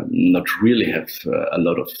that not really have a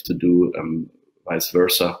lot of to do, vice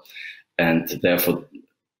versa, and therefore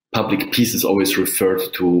public peace is always referred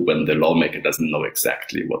to when the lawmaker doesn't know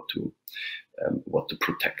exactly what to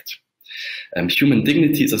protect. Human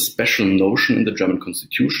dignity is a special notion in the German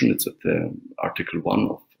constitution. It's at the Article 1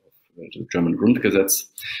 of the German Grundgesetz.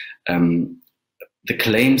 The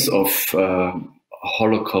claims of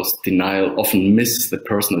Holocaust denial often miss the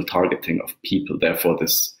personal targeting of people. Therefore,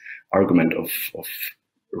 this argument of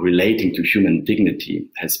relating to human dignity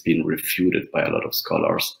has been refuted by a lot of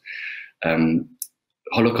scholars.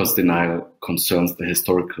 Holocaust denial concerns the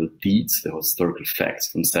historical deeds, the historical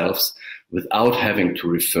facts themselves, without having to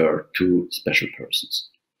refer to special persons.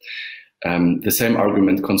 The same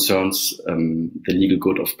argument concerns the legal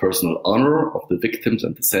good of personal honor of the victims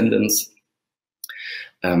and descendants.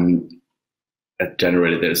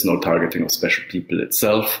 Generally, there is no targeting of special people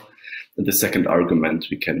itself. And the second argument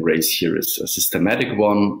we can raise here is a systematic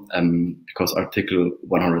one, because Article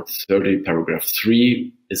 130, paragraph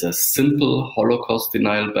 3 is a simple Holocaust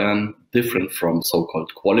denial ban, different from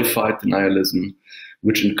so-called qualified denialism,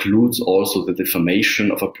 which includes also the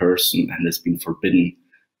defamation of a person and has been forbidden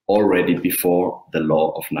already before the law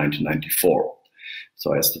of 1994.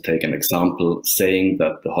 So as to take an example, saying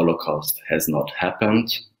that the Holocaust has not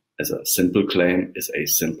happened as a simple claim is a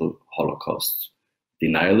simple Holocaust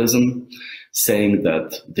denialism. Saying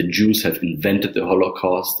that the Jews have invented the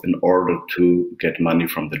Holocaust in order to get money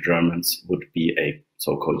from the Germans would be a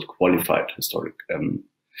so-called qualified historic,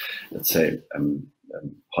 let's say,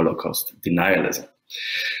 Holocaust denialism.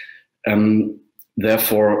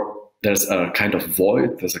 Therefore, there's a kind of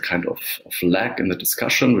void, there's a kind of lack in the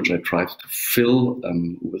discussion, which I tried to fill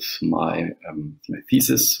with my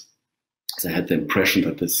thesis. So I had the impression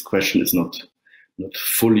that this question is not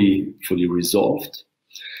fully resolved.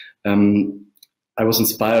 I was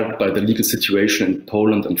inspired by the legal situation in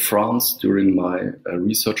Poland and France during my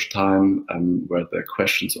research time, where the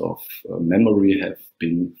questions of memory have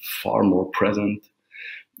been far more present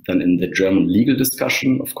than in the German legal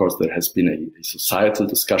discussion. Of course, there has been a societal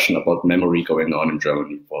discussion about memory going on in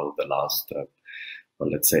Germany for the last, well,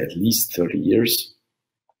 let's say at least 30 years.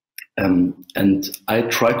 And I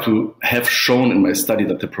try to have shown in my study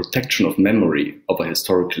that the protection of memory of a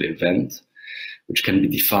historical event, which can be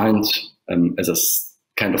defined as a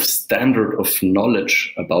kind of standard of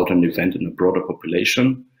knowledge about an event in a broader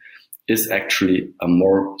population, is actually a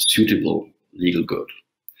more suitable legal good.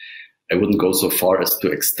 I wouldn't go so far as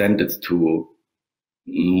to extend it to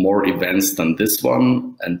more events than this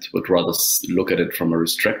one, and would rather look at it from a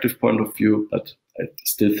restrictive point of view, but I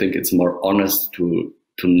still think it's more honest to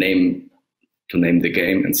name the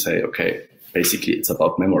game and say, okay, basically it's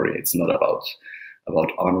about memory. It's not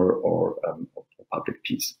about honor or public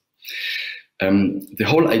peace. The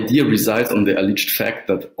whole idea resides on the alleged fact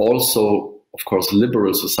that also, of course,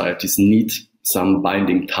 liberal societies need some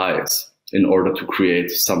binding ties in order to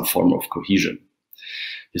create some form of cohesion.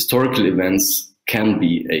 Historical events can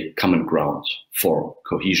be a common ground for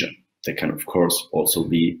cohesion. They can, of course, also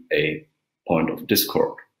be a point of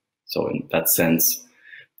discord. So in that sense,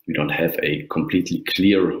 we don't have a completely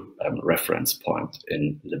clear reference point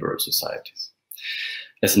in liberal societies.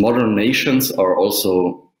 As modern nations are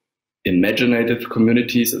also imaginative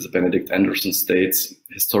communities, as Benedict Anderson states,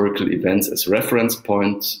 historical events as reference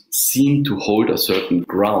points seem to hold a certain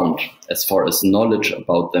ground as far as knowledge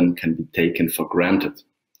about them can be taken for granted.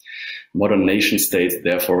 Modern nation states,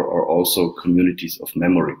 therefore, are also communities of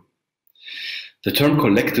memory. The term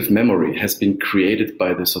collective memory has been created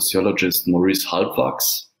by the sociologist Maurice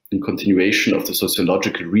Halbwachs in continuation of the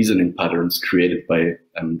sociological reasoning patterns created by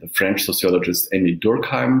the French sociologist Émile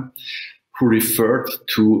Durkheim, who referred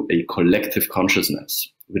to a collective consciousness,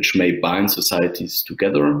 which may bind societies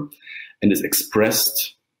together and is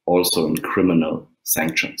expressed also in criminal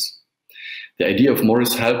sanctions. The idea of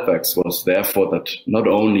Maurice Halbwachs was therefore that not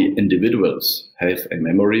only individuals have a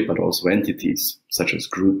memory, but also entities, such as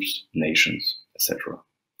groups, nations, etc.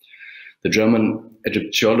 The German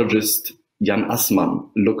Egyptologist Jan Assmann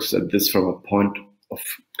looks at this from a point of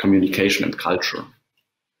communication and culture.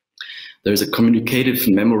 There is a communicative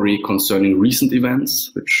memory concerning recent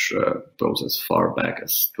events, which goes as far back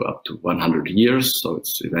as to up to 100 years. So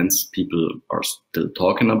it's events people are still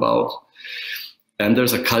talking about. And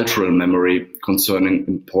there's a cultural memory concerning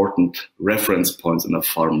important reference points in a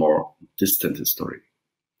far more distant history.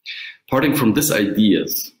 Parting from these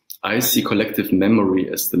ideas, I see collective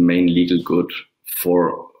memory as the main legal good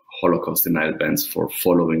for Holocaust denial bans for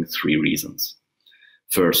following three reasons.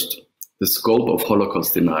 First, the scope of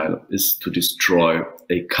Holocaust denial is to destroy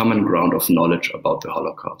a common ground of knowledge about the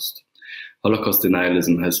Holocaust. Holocaust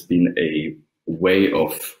denialism has been a way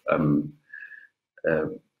of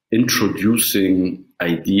introducing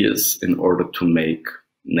ideas in order to make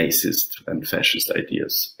Nazist and fascist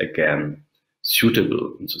ideas again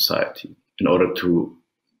suitable in society. In order to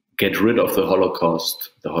get rid of the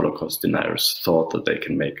Holocaust deniers thought that they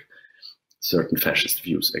can make certain fascist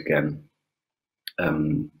views again,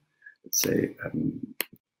 let's say,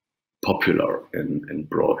 popular in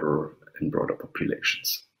broader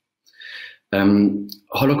populations.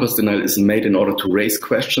 Holocaust denial is made in order to raise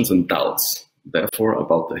questions and doubts, therefore,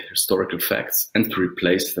 about the historical facts and to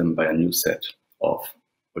replace them by a new set of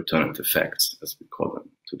alternative facts, as we call them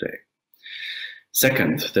today.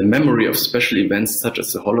 Second, the memory of special events such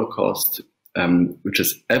as the Holocaust, which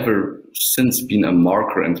has ever since been a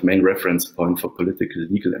marker and main reference point for political,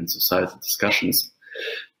 legal, and societal discussions,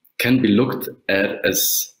 can be looked at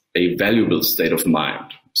as a valuable state of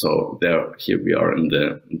mind. So here we are in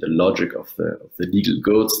the logic of the legal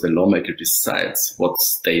goods. The lawmaker decides what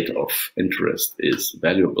state of interest is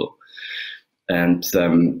valuable. And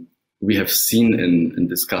we have seen in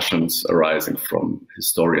discussions arising from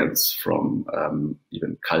historians, from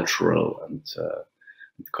even cultural and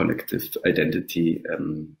collective identity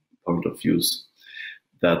point of views,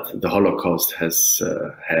 that the Holocaust has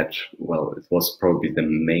had, well, it was probably the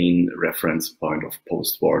main reference point of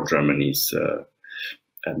post-war Germany's,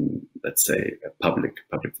 let's say, public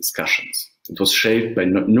discussions. It was shaped by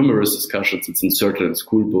numerous discussions. It's inserted in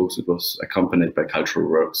school books. It was accompanied by cultural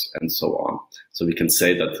works and so on. So we can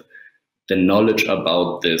say that the knowledge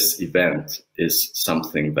about this event is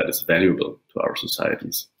something that is valuable to our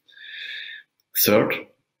societies. Third,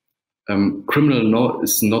 criminal law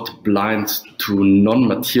is not blind to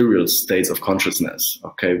non-material states of consciousness.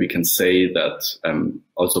 Okay, we can say that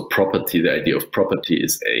also property, the idea of property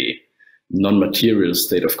is a non-material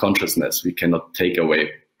state of consciousness. We cannot take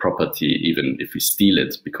away property even if we steal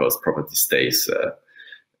it, because property stays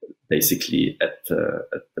basically at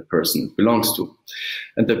the person it belongs to.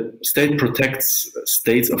 And the state protects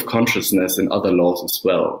states of consciousness in other laws as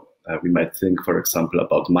well. We might think, for example,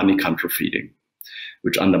 about money counterfeiting.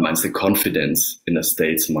 which undermines the confidence in a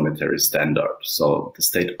state's monetary standard. So the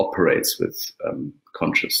state operates with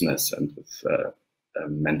consciousness and with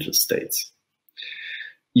mental states,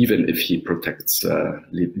 even if he protects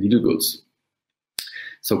legal goods.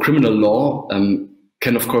 So criminal law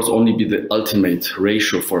can, of course, only be the ultimate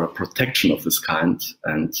ratio for a protection of this kind.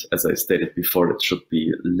 And as I stated before, it should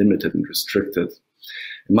be limited and restricted.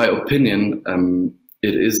 In my opinion,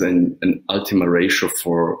 it is an ultima ratio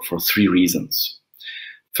for three reasons.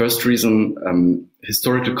 First reason,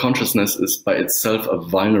 historical consciousness is by itself a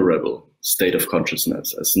vulnerable state of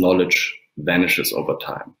consciousness, as knowledge vanishes over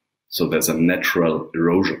time. So there's a natural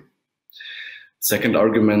erosion. Second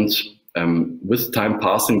argument, with time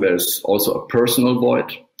passing, there's also a personal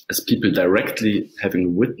void, as people directly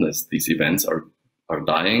having witnessed these events are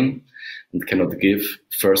dying and cannot give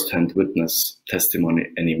first-hand witness testimony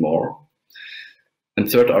anymore. And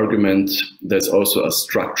third argument, there's also a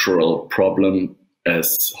structural problem,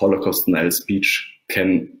 as Holocaust denial speech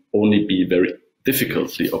can only be very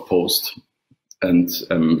difficultly opposed. And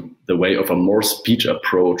the way of a more speech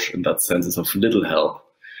approach in that sense is of little help,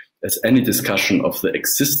 as any discussion of the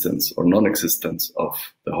existence or non-existence of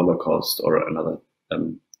the Holocaust or another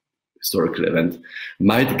historical event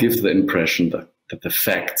might give the impression that the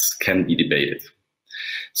facts can be debated.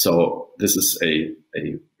 So this is a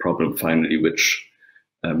problem, finally, which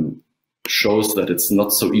shows that it's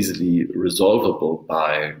not so easily resolvable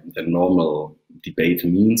by the normal debate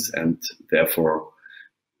means, and therefore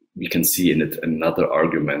we can see in it another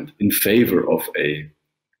argument in favor of a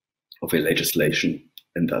legislation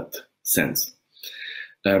in that sense.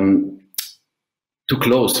 To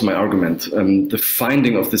close my argument, the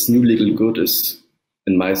finding of this new legal good is,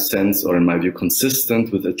 in my sense, or in my view,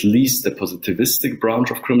 consistent with at least the positivistic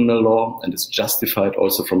branch of criminal law, and is justified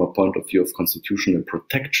also from a point of view of constitutional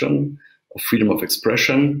protection of freedom of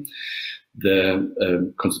expression.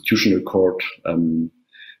 The Constitutional Court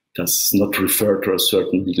does not refer to a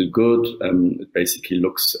certain legal good. It basically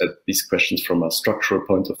looks at these questions from a structural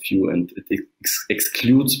point of view, and it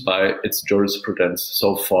excludes by its jurisprudence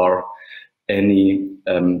so far any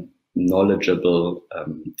knowledgeable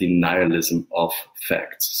denialism of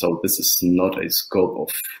facts. So this is not a scope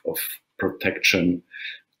of protection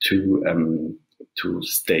to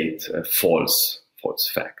state false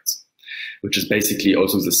facts, which is basically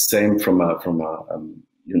also the same from a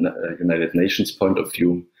United Nations point of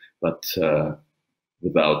view, but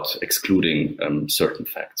without excluding certain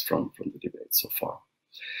facts from the debate so far.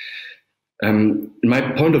 In my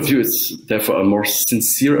point of view, it's therefore a more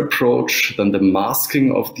sincere approach than the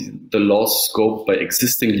masking of the law's scope by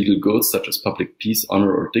existing legal goods such as public peace,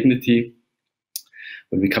 honor, or dignity.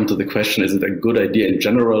 When we come to the question, is it a good idea in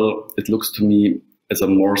general, it looks to me as a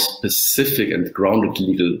more specific and grounded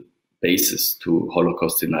legal basis to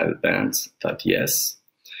Holocaust denial bans, that yes.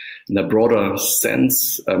 In a broader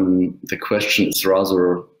sense, the question is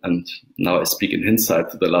rather, and now I speak in hindsight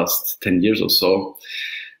to the last 10 years or so,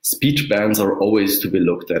 speech bans are always to be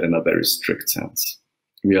looked at in a very strict sense.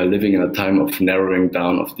 We are living in a time of narrowing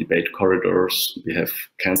down of debate corridors. We have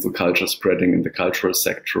cancel culture spreading in the cultural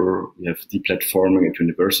sector. We have deplatforming at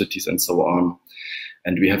universities and so on.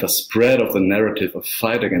 And we have a spread of the narrative of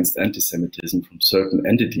fight against anti-Semitism from certain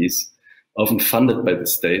entities, often funded by the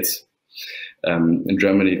states. In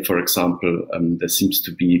Germany, for example, there seems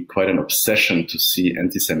to be quite an obsession to see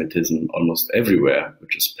anti-Semitism almost everywhere,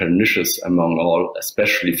 which is pernicious among all,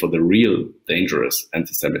 especially for the real dangerous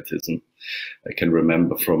anti-Semitism. I can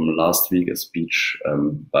remember from last week a speech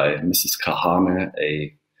by Mrs. Kahane,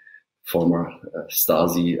 a former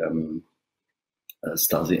Stasi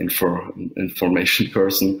information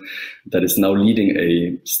person that is now leading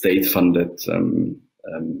a state-funded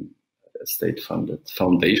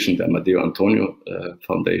foundation, the Amadeo Antonio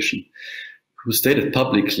Foundation, who stated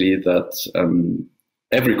publicly that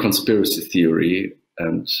every conspiracy theory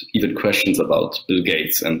and even questions about Bill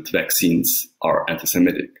Gates and vaccines are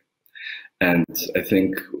anti-Semitic. And I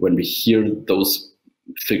think when we hear those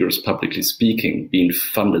figures publicly speaking, being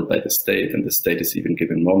funded by the state, and the state is even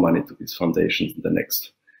giving more money to these foundations in the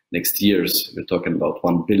next years, we're talking about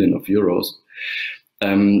 1 billion euros.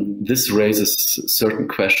 This raises certain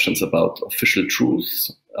questions about official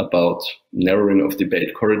truths, about narrowing of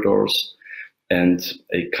debate corridors, and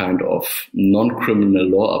a kind of non-criminal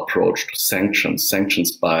law approach to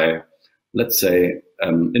sanctions by, let's say,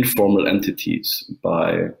 informal entities,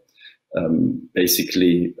 by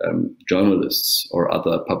basically journalists or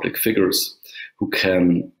other public figures who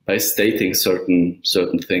can, by stating certain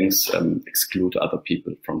things, exclude other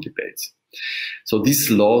people from debates. So these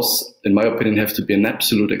laws, in my opinion, have to be an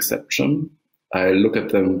absolute exception. I look at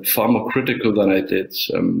them far more critical than I did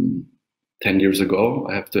 10 years ago,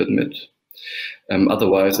 I have to admit.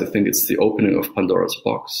 Otherwise, I think it's the opening of Pandora's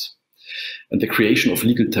box. And the creation of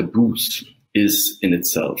legal taboos is in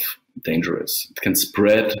itself dangerous. It can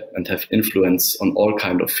spread and have influence on all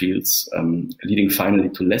kinds of fields, leading finally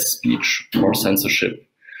to less speech, more censorship,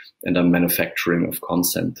 and a manufacturing of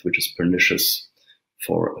consent, which is pernicious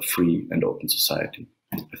for a free and open society.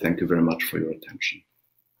 I thank you very much for your attention.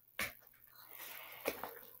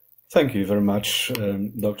 Thank you very much,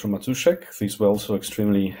 Dr. Matuschek. These were also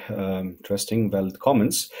extremely interesting, valid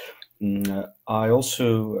comments. I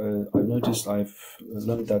also I noticed I've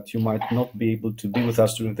learned that you might not be able to be with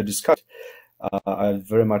us during the discussion. I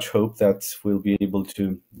very much hope that we'll be able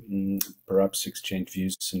to perhaps exchange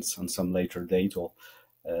views on some later date or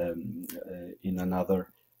in another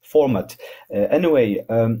format. Anyway,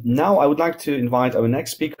 now I would like to invite our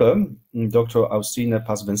next speaker, Dr. Aušrinė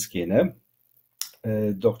Pasvenskienė.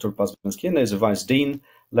 Dr. Pasvenskienė is a Vice Dean,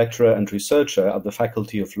 lecturer and researcher at the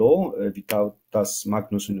Faculty of Law, Vytautas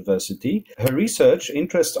Magnus University. Her research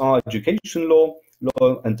interests are education law,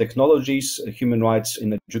 law and technologies, human rights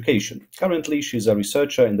in education. Currently, she is a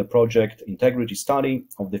researcher in the project Integrity Study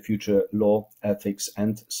of the Future Law, Ethics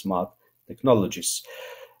and Smart Technologies.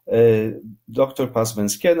 Dr.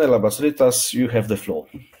 Pasvenskienė, labas rytas, you have the floor.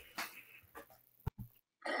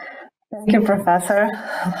 Thank you, Professor.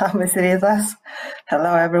 Labas rytas.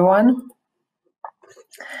 Hello, everyone.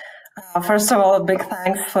 First of all, a big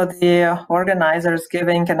thanks for the organizers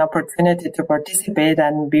giving an opportunity to participate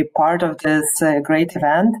and be part of this great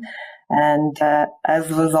event. And as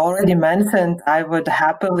was already mentioned, I would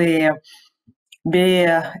happily be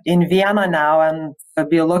in Vienna now and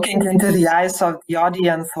be looking into the eyes of the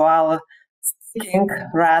audience while speaking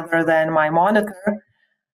rather than my monitor.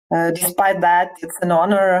 Despite that, it's an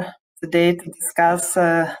honor today to discuss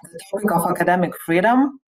the topic of academic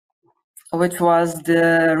freedom, which was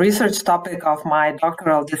the research topic of my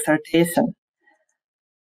doctoral dissertation.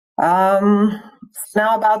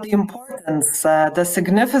 Now about the importance, the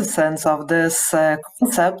significance of this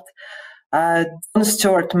concept, John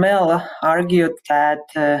Stuart Mill argued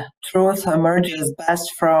that truth emerges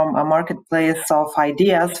best from a marketplace of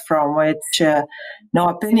ideas from which no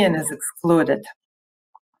opinion is excluded.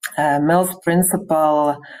 Mill's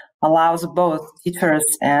principle allows both teachers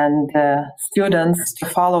and students to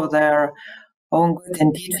follow their own good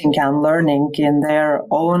in teaching and learning in their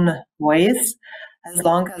own ways, as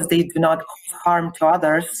long as they do not cause harm to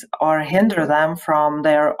others or hinder them from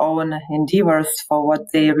their own endeavors for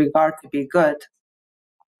what they regard to be good.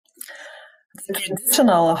 The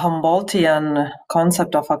traditional Humboldtian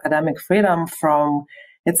concept of academic freedom from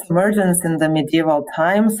its emergence in the medieval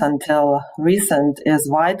times until recent is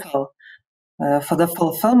vital for the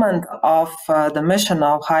fulfillment of the mission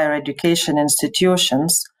of higher education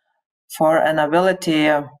institutions, for an ability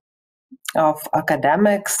of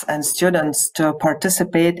academics and students to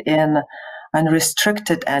participate in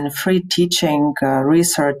unrestricted and free teaching,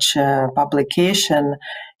 research, publication,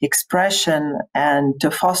 expression, and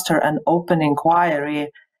to foster an open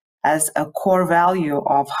inquiry as a core value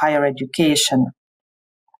of higher education.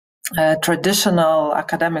 Traditional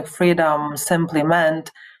academic freedom simply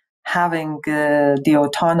meant having the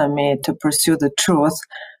autonomy to pursue the truth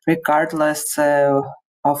regardless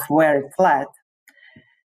of where it led.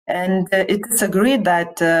 And it is agreed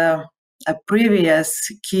that a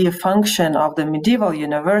previous key function of the medieval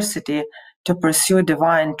university to pursue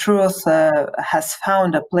divine truth has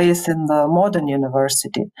found a place in the modern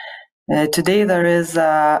university. Today there is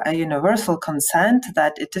a universal consent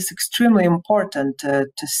that it is extremely important to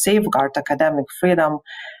safeguard academic freedom,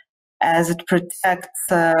 as it protects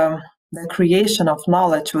the creation of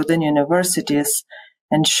knowledge within universities,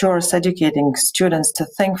 ensures educating students to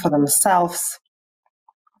think for themselves,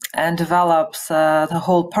 and develops the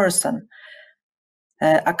whole person.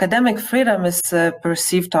 Academic freedom is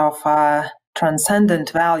perceived of transcendent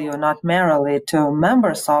value not merely to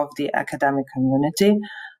members of the academic community,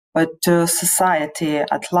 but to society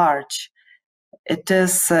at large. It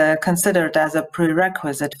is considered as a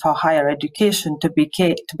prerequisite for higher education to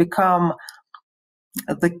become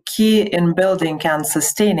the key in building and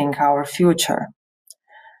sustaining our future.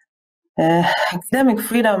 Academic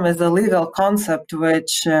freedom is a legal concept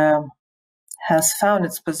which has found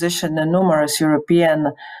its position in numerous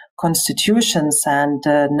European constitutions and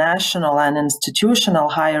national and institutional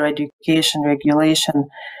higher education regulation,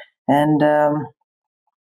 and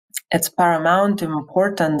its paramount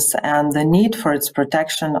importance and the need for its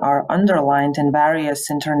protection are underlined in various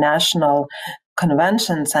international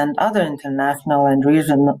conventions and other international and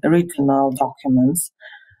regional documents.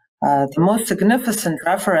 The most significant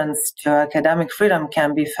reference to academic freedom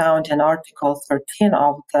can be found in Article 13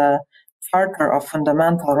 of the Charter of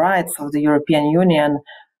Fundamental Rights of the European Union,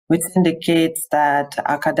 which indicates that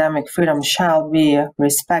academic freedom shall be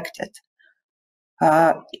respected.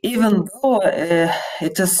 Even though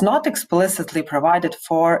it is not explicitly provided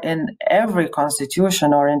for in every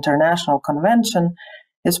constitution or international convention,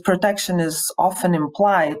 its protection is often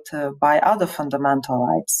implied by other fundamental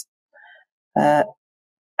rights.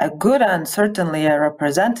 A good and certainly a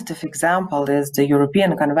representative example is the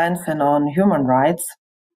European Convention on Human Rights,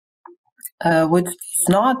 which does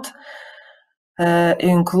not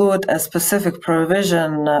include a specific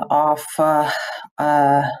provision of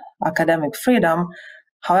academic freedom.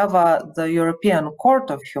 However, the European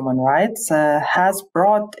Court of Human Rights has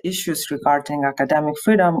brought issues regarding academic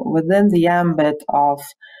freedom within the ambit of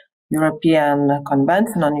European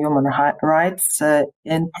Convention on Human Rights,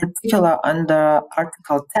 in particular under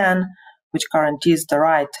Article 10, which guarantees the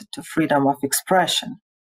right to freedom of expression.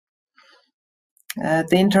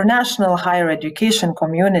 The international higher education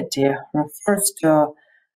community refers to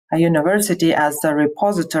a university as the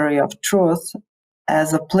repository of truth,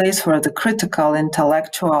 as a place where the critical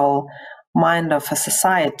intellectual mind of a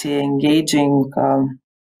society engaging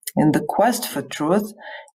in the quest for truth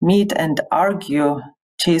meet and argue,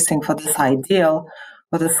 chasing for this ideal,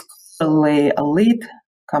 where the scholarly elite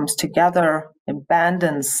comes together,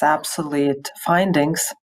 abandons obsolete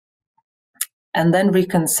findings, and then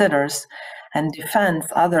reconsiders and defends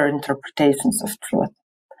other interpretations of truth.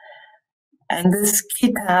 And this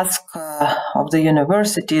key task of the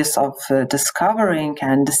universities of discovering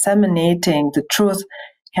and disseminating the truth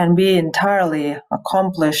can be entirely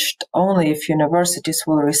accomplished only if universities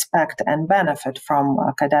will respect and benefit from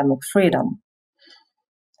academic freedom.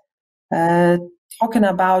 Talking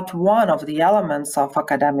about one of the elements of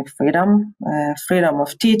academic freedom, freedom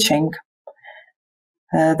of teaching,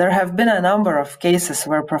 there have been a number of cases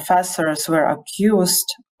where professors were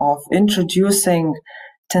accused of introducing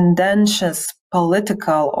tendentious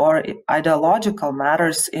political or ideological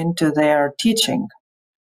matters into their teaching.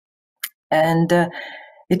 And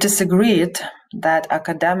it is agreed that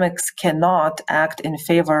academics cannot act in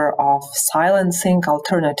favor of silencing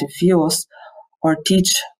alternative views or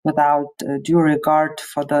teach without due regard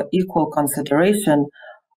for the equal consideration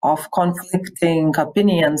of conflicting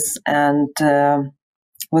opinions and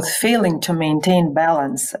with failing to maintain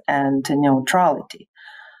balance and neutrality.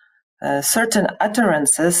 Certain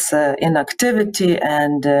utterances, inactivity,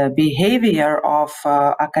 and behavior of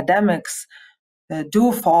academics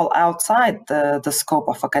do fall outside the scope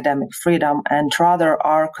of academic freedom and rather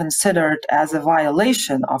are considered as a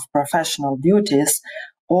violation of professional duties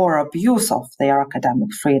or abuse of their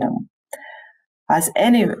academic freedom. As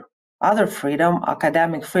any other freedom,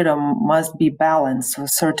 academic freedom must be balanced with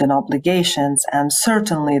certain obligations, and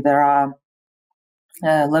certainly there are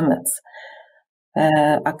limits.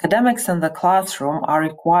 Academics in the classroom are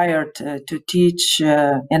required to teach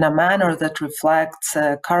in a manner that reflects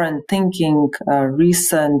current thinking,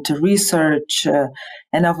 recent research,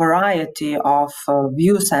 and a variety of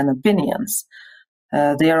views and opinions.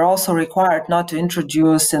 They are also required not to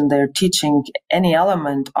introduce in their teaching any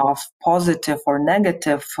element of positive or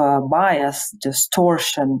negative bias,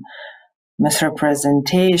 distortion,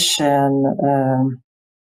 misrepresentation,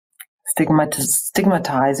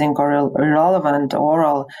 stigmatizing or irrelevant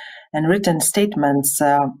oral and written statements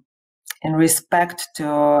in respect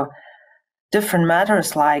to different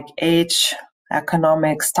matters like age,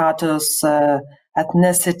 economic status,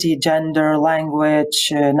 ethnicity, gender, language,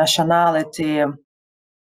 nationality,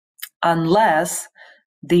 unless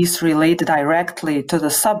these relate directly to the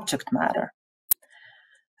subject matter.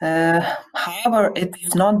 However, it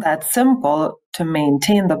is not that simple to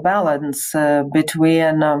maintain the balance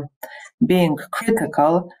between being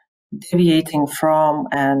critical, deviating from,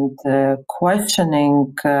 and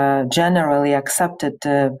questioning generally accepted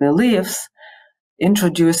beliefs,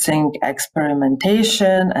 introducing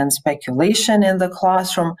experimentation and speculation in the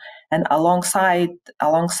classroom, and alongside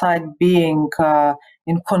being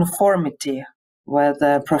in conformity with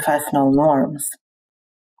professional norms.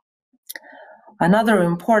 Another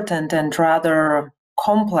important and rather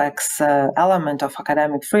complex element of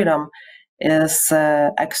academic freedom is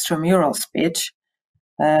extramural speech,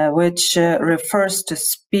 which refers to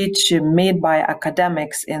speech made by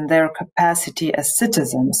academics in their capacity as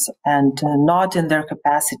citizens and not in their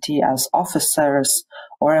capacity as officers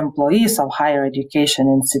or employees of higher education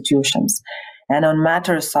institutions, and on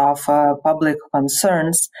matters of public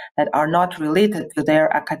concerns that are not related to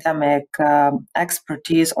their academic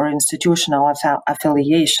expertise or institutional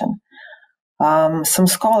affiliation. Some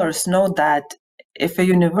scholars note that if a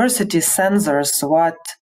university censors what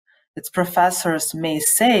its professors may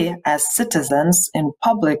say as citizens in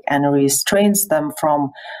public and restrains them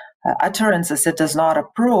from utterances it does not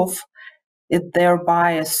approve, it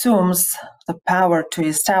thereby assumes the power to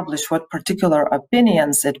establish what particular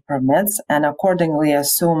opinions it permits and accordingly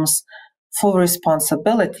assumes full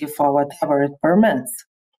responsibility for whatever it permits.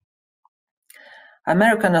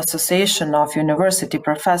 American Association of University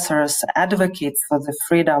Professors advocates for the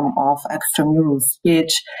freedom of extramural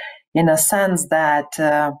speech in a sense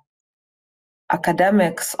that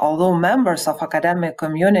academics, although members of academic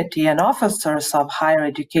community and officers of higher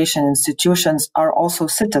education institutions, are also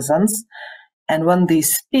citizens, and when they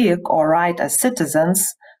speak or write as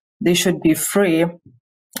citizens, they should be free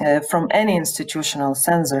from any institutional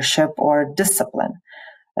censorship or discipline.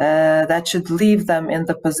 That should leave them in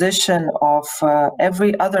the position of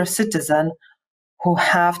every other citizen who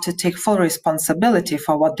have to take full responsibility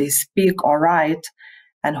for what they speak or write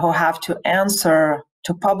and who have to answer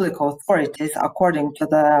to public authorities according to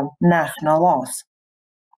the national laws.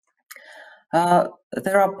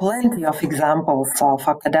 There are plenty of examples of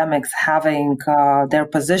academics having their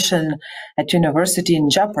position at university in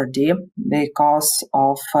jeopardy because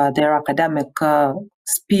of their academic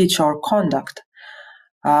speech or conduct.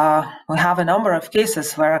 We have a number of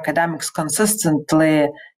cases where academics consistently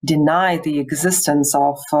deny the existence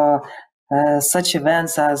of such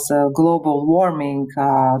events as global warming,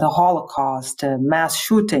 the Holocaust, mass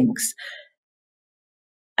shootings.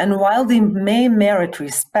 And while they may merit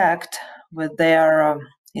respect with their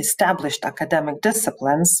established academic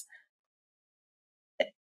disciplines,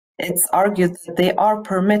 it's argued that they are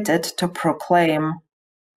permitted to proclaim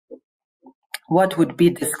what would be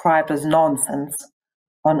described as nonsense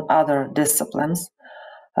on other disciplines.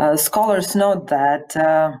 Scholars note that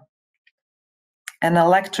an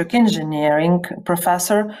electric engineering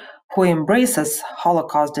professor who embraces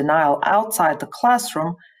Holocaust denial outside the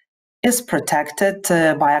classroom is protected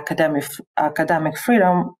by academic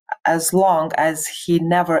freedom as long as he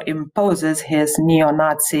never imposes his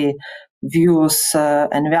neo-Nazi views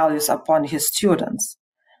and values upon his students.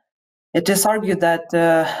 It is argued that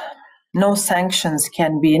no sanctions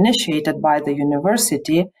can be initiated by the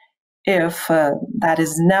university if that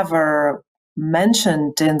is never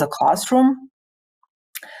mentioned in the classroom.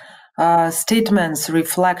 Statements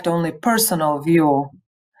reflect only personal view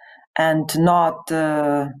and not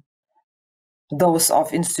those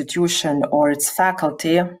of institution or its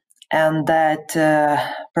faculty, and that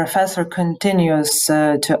professor continues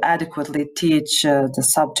to adequately teach the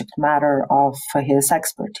subject matter of his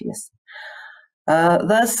expertise.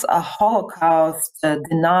 Thus, a Holocaust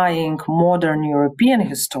denying modern European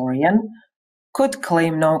historian could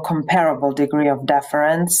claim no comparable degree of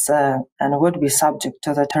deference and would be subject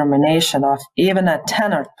to the termination of even a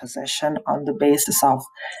tenured position on the basis of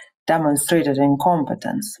demonstrated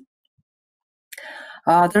incompetence.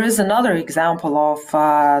 There is another example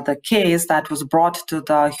of the case that was brought to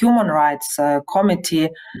the Human Rights Committee.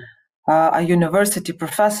 A university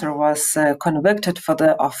professor was convicted for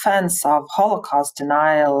the offense of Holocaust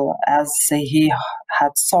denial as he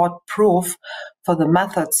had sought proof for the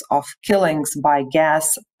methods of killings by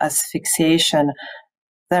gas asphyxiation,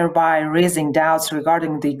 thereby raising doubts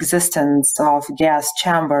regarding the existence of gas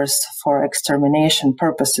chambers for extermination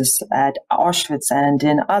purposes at Auschwitz and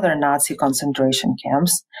in other Nazi concentration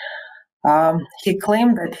camps. He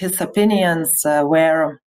claimed that his opinions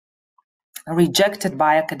were rejected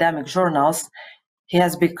by academic journals. He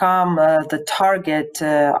has become the target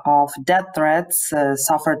of death threats,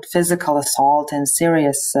 suffered physical assault and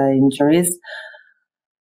serious injuries.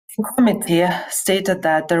 The committee stated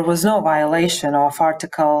that there was no violation of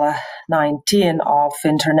Article 19 of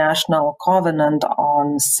International Covenant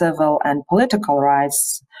on Civil and Political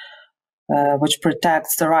Rights, which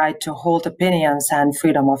protects the right to hold opinions and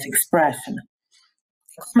freedom of expression.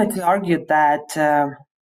 The committee argued that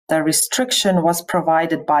the restriction was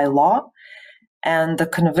provided by law, and the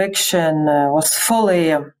conviction was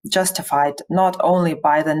fully justified not only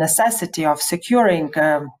by the necessity of securing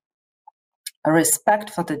a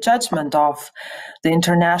respect for the judgment of the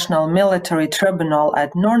International Military Tribunal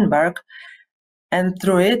at Nuremberg, and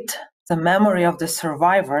through it, the memory of the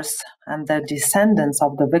survivors and the descendants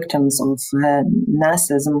of the victims of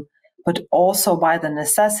Nazism, but also by the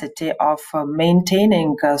necessity of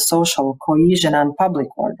maintaining social cohesion and public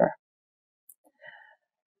order.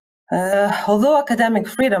 Although academic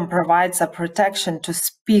freedom provides a protection to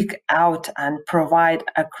speak out and provide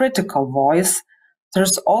a critical voice,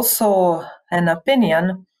 there's also an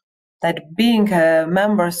opinion that being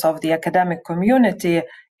members of the academic community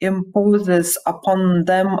imposes upon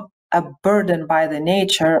them a burden by the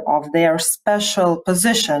nature of their special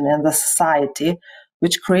position in the society,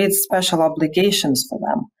 which creates special obligations for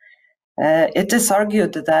them. It is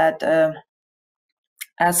argued that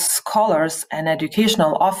as scholars and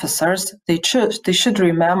educational officers, they should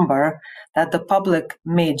remember that the public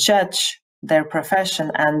may judge their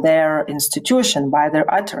profession and their institution by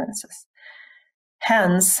their utterances.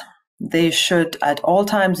 Hence, they should at all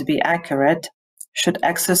times be accurate, should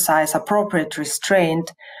exercise appropriate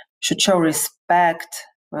restraint, should show respect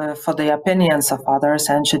for the opinions of others,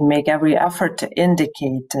 and should make every effort to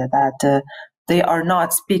indicate that they are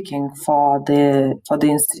not speaking for the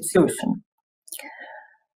institution.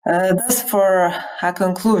 Thus, for a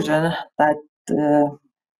conclusion that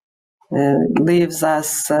leaves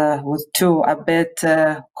us with two a bit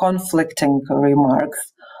conflicting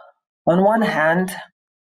remarks. On one hand,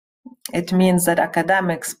 it means that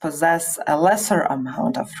academics possess a lesser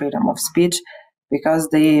amount of freedom of speech because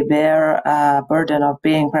they bear a burden of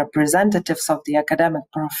being representatives of the academic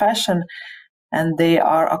profession, and they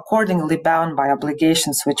are accordingly bound by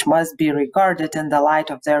obligations which must be regarded in the light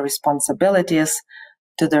of their responsibilities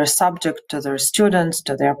to their subject, to their students,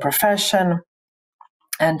 to their profession,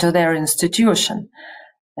 and to their institution.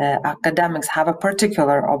 Academics have a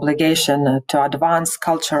particular obligation to advance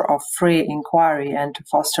culture of free inquiry and to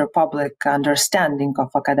foster public understanding of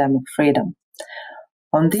academic freedom.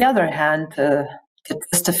 On the other hand, the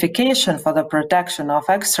justification for the protection of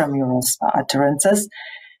extramural utterances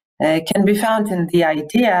can be found in the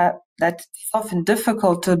idea that it's often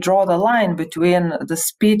difficult to draw the line between the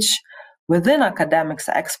speech within academics'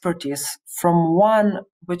 expertise from one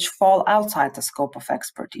which fall outside the scope of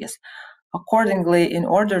expertise. Accordingly, in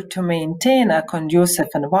order to maintain a conducive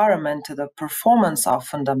environment to the performance of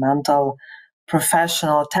fundamental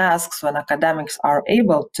professional tasks, when academics are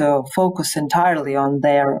able to focus entirely on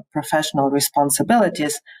their professional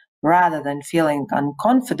responsibilities rather than feeling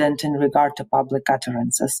unconfident in regard to public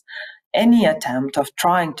utterances, any attempt of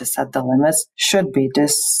trying to set the limits should be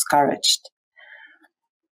discouraged.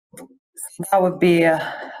 That would be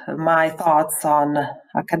my thoughts on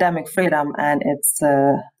academic freedom and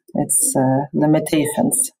its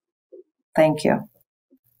limitations. Thank you.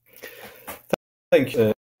 Thank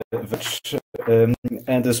you,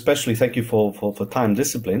 and especially thank you for time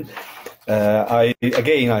discipline. I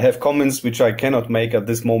have comments which I cannot make at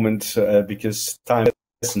this moment because time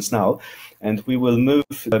is now, and we will move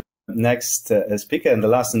to the next speaker and the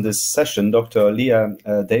last in this session, Dr. Leah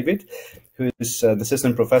David, who is the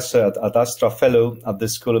assistant professor at Astra Fellow at the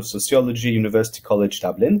School of Sociology, University College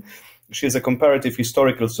Dublin. She is a comparative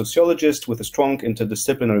historical sociologist with a strong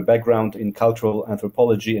interdisciplinary background in cultural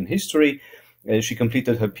anthropology and history. She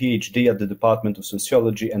completed her PhD at the Department of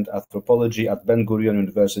Sociology and Anthropology at Ben Gurion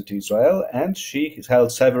University, Israel, and she has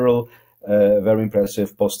held several very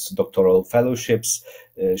impressive postdoctoral fellowships.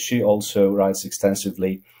 She also writes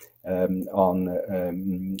extensively on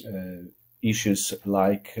issues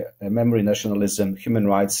like memory, nationalism, human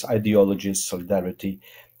rights, ideologies, solidarity,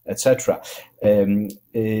 etc.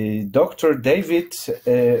 Dr. David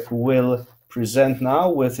will present now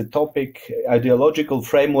with the topic ideological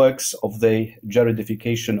frameworks of the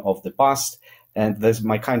Juridification of the past, and there's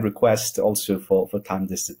my kind request also for time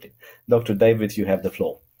discipline. Dr. David, you have the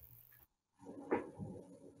floor.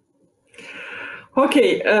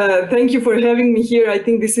 Okay, thank you for having me here. I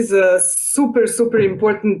think this is a super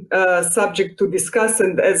important subject to discuss,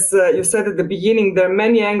 and as you said at the beginning, there are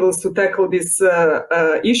many angles to tackle this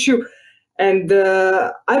issue. And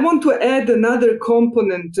I want to add another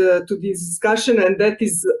component to this discussion, and that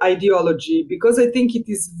is ideology, because I think it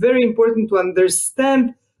is very important to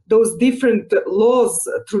understand those different laws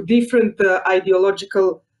through different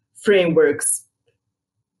ideological frameworks.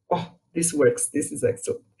 Oh, this works. This is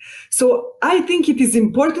excellent. So I think it is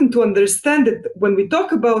important to understand that when we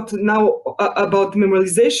talk about now about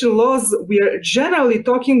memorialization laws, we are generally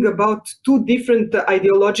talking about two different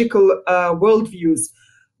ideological worldviews.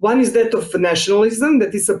 One is that of nationalism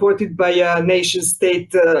that is supported by a nation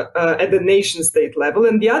state at the nation state level.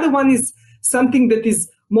 And the other one is something that is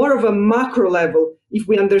more of a macro level. If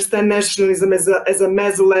we understand nationalism as a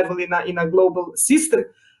meso level in a global system,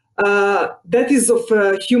 that is of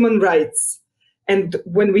human rights. And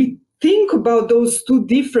when we think about those two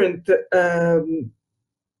different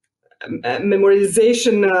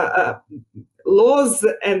memorialization laws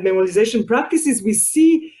and memorialization practices, we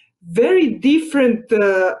see very different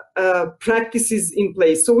practices in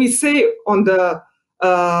place. So we say on the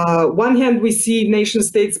one hand, we see nation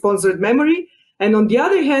state sponsored memory, and on the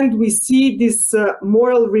other hand, we see this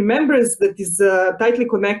moral remembrance that is tightly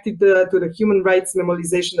connected to the human rights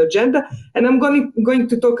memorialization agenda. And I'm going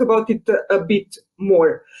to talk about it a bit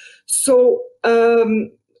more. So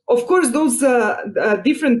of course, those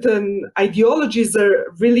different ideologies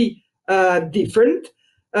are really different.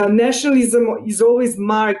 Nationalism is always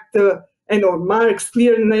marked or marks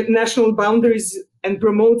clear national boundaries and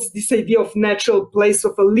promotes this idea of natural place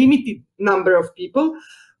of a limited number of people.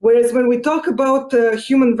 Whereas when we talk about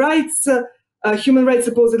human rights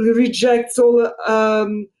supposedly rejects all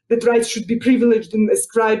that rights should be privileged and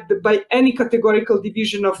ascribed by any categorical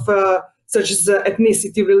division of such as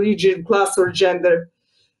ethnicity, religion, class, or gender.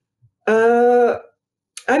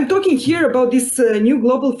 I'm talking here about this new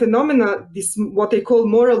global phenomena, this what I call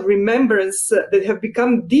moral remembrance, that have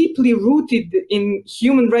become deeply rooted in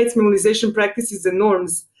human rights memorization practices and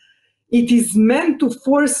norms. It is meant to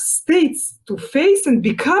force states to face and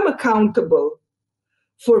become accountable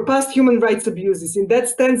for past human rights abuses. In that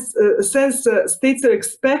sense, states are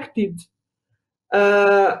expected,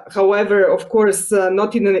 however, of course,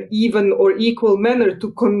 not in an even or equal manner,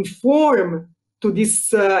 to conform to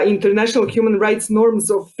these international human rights norms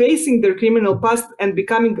of facing their criminal past and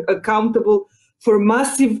becoming accountable for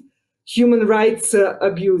massive human rights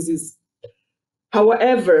abuses.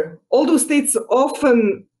 However, although states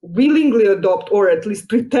often willingly adopt, or at least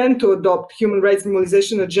pretend to adopt, human rights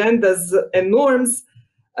memorization agendas and norms,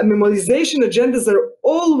 memorization agendas are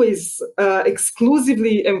always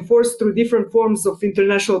exclusively enforced through different forms of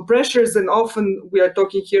international pressures, and often we are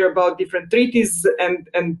talking here about different treaties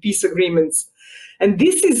and peace agreements. And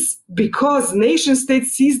this is because nation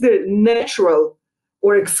states seize their natural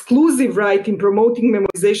or exclusive right in promoting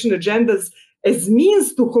memorization agendas as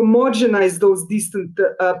means to homogenize those distant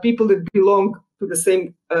people that belong to the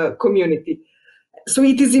same community. So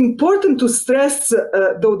it is important to stress,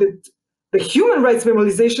 though, that the human rights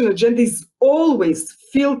memorization agenda is always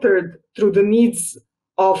filtered through the needs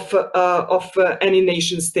of any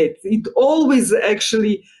nation state. It always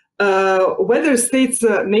actually, whether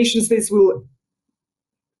nation states will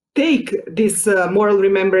take this moral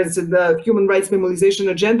remembrance and the human rights memorization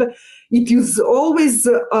agenda, it is always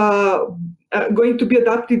going to be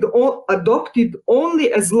adopted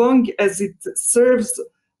only as long as it serves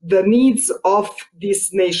the needs of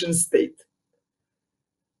this nation state.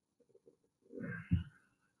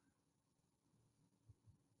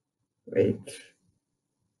 Wait.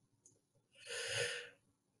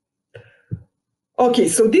 Okay,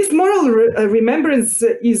 so this moral remembrance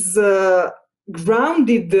is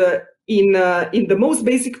grounded in the most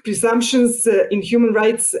basic presumptions in human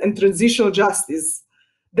rights and transitional justice,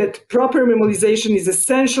 that proper memorization is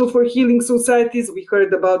essential for healing societies. We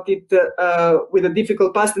heard about it with a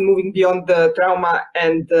difficult past and moving beyond the trauma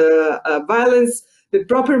and violence. That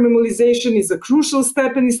proper memorization is a crucial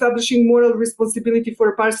step in establishing moral responsibility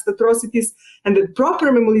for past atrocities, and that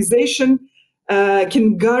proper memorization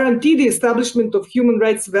can guarantee the establishment of human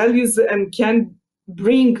rights values and can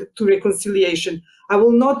bring to reconciliation. I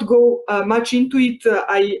will not go much into it.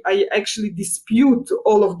 I actually dispute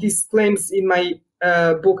all of these claims in my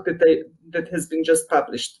book that has been just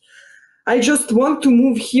published. I just want to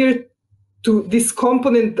move here to this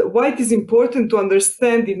component, why it is important to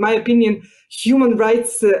understand, in my opinion, human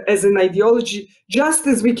rights as an ideology, just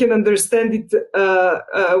as we can understand it,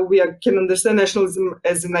 can understand nationalism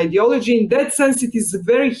as an ideology. In that sense, it is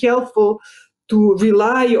very helpful to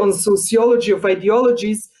rely on sociology of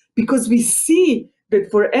ideologies, because we see that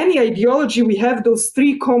for any ideology, we have those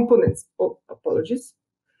three components. Oh, apologies.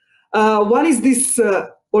 One is this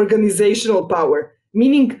organizational power,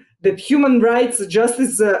 meaning that human rights, just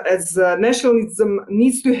as nationalism,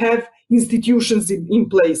 needs to have institutions in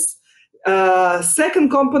place.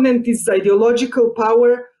 Second component is ideological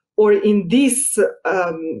power, or in this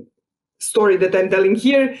story that I'm telling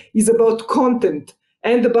here, is about content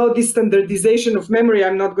and about the standardization of memory.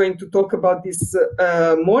 I'm not going to talk about this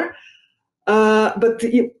more.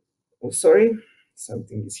 Sorry,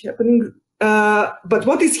 something is happening. But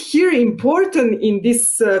what is here important in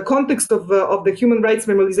this context of the human rights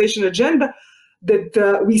memorization agenda,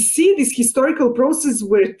 that we see this historical process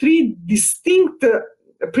where three distinct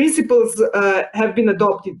principles have been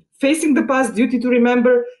adopted: facing the past, duty to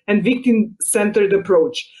remember, and victim-centered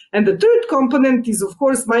approach. And the third component is, of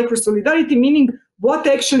course, micro-solidarity, meaning what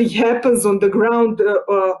actually happens on the ground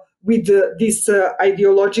with this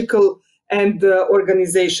ideological and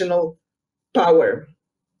organizational power.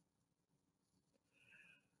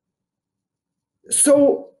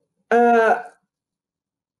 So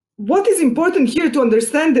what is important here to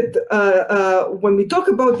understand that when we talk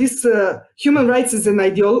about this human rights as an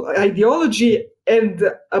ideology and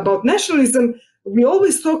about nationalism, we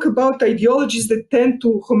always talk about ideologies that tend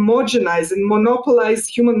to homogenize and monopolize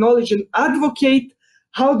human knowledge and advocate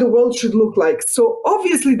how the world should look like. So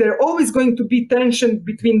obviously there are always going to be tension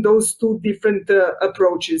between those two different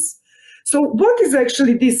approaches. So what is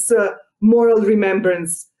actually this moral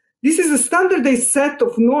remembrance? This is a standardized set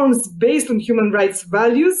of norms based on human rights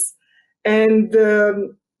values, and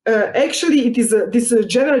actually it is it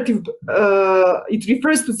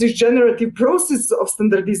refers to this generative process of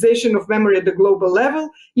standardization of memory at the global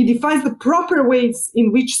level. It defines the proper ways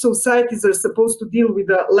in which societies are supposed to deal with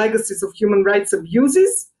the legacies of human rights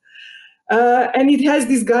abuses, and it has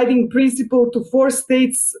this guiding principle to force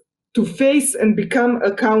states to face and become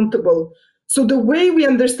accountable. So the way we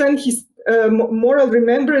understand his moral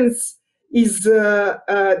remembrance is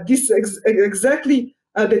exactly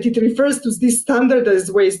that it refers to these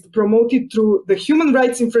standardized ways promoted through the human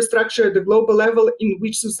rights infrastructure at the global level in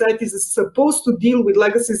which societies are supposed to deal with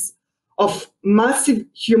legacies of massive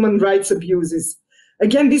human rights abuses.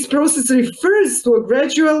 Again, this process refers to a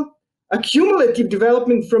gradual, accumulative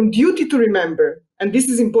development from duty to remember. And this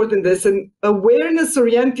is important. There's an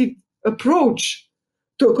awareness-oriented approach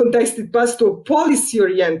to a contexted past, to a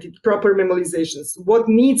policy-oriented proper memorializations. What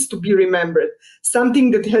needs to be remembered?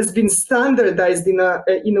 Something that has been standardized in a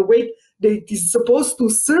way that is supposed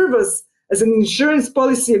to serve us as an insurance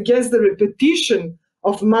policy against the repetition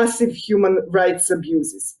of massive human rights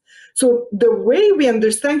abuses. So the way we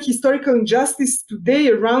understand historical injustice today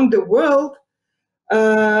around the world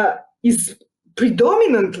is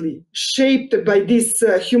predominantly shaped by these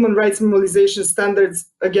human rights memorialization standards,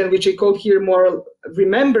 again, which I call here moral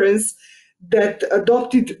remembrance, that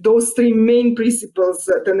adopted those three main principles: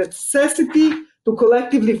 the necessity to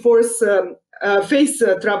collectively face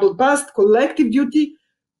troubled past, collective duty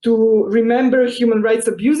to remember human rights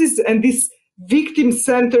abuses, and this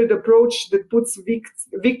victim-centered approach that puts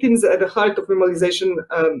victims at the heart of memorialization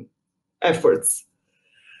efforts.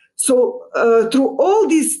 So through all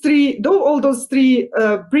these three, though all those three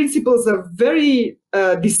principles are very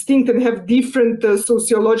distinct and have different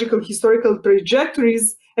sociological, historical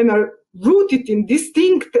trajectories and are rooted in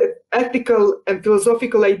distinct ethical and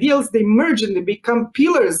philosophical ideals, they merge and they become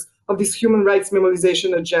pillars of this human rights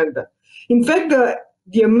memorialization agenda. In fact,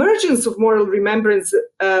 the emergence of moral remembrance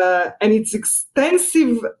and its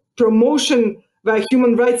extensive promotion by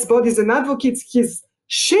human rights bodies and advocates has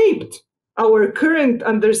shaped our current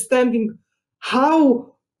understanding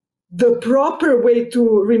how the proper way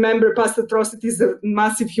to remember past atrocities and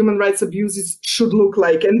massive human rights abuses should look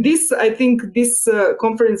like. And this, I think, this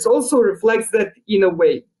conference also reflects that in a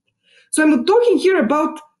way. So I'm talking here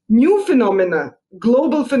about new phenomena,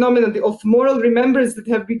 global phenomena of moral remembrance that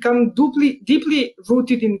have become deeply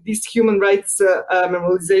rooted in these human rights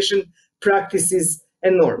memorialization practices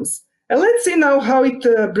and norms. And let's see now how it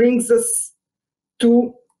brings us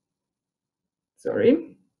to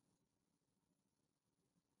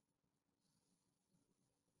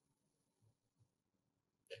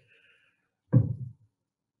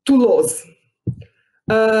to laws.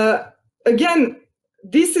 Again,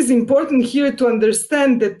 this is important here to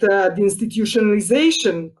understand that the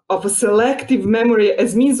institutionalization of a selective memory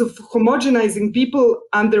as means of homogenizing people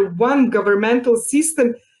under one governmental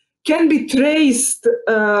system can be traced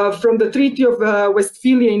from the Treaty of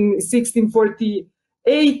Westphalia in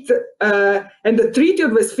 1648. And the Treaty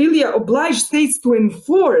of Westphalia obliged states to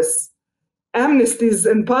enforce amnesties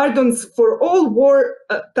and pardons for all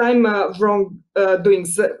wartime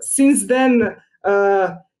wrongdoings. Since then,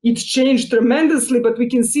 it's changed tremendously, but we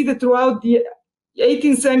can see that throughout the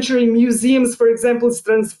 18th century, museums, for example,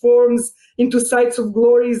 transforms into sites of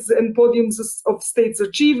glories and podiums of states'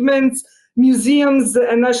 achievements. Museums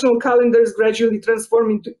and national calendars gradually transform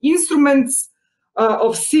into instruments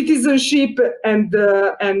of citizenship and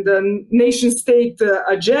nation-state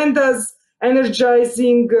agendas,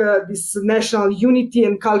 energizing this national unity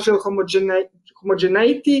and cultural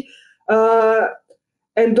homogeneity.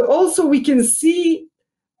 And also we can see,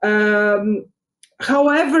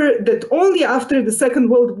 however, that only after the Second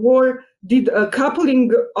World War did a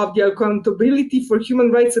coupling of the accountability for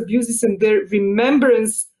human rights abuses and their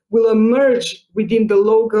remembrance will emerge within the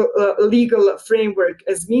legal framework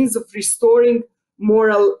as means of restoring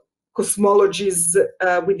moral cosmologies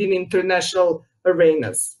within international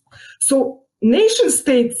arenas. So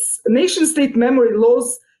nation-state memory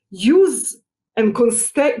laws use and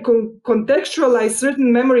contextualize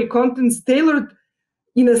certain memory contents tailored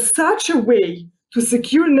in such a way to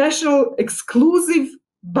secure national exclusive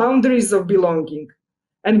boundaries of belonging.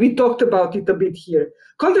 And we talked about it a bit here.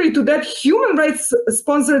 Contrary to that, human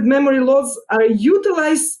rights-sponsored memory laws are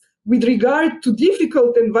utilized with regard to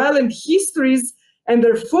difficult and violent histories and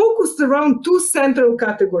are focused around two central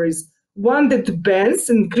categories. one that bans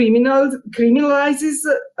and criminalizes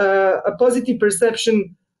a positive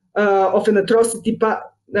perception of an atrocity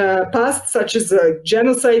past, such as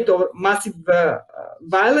genocide or massive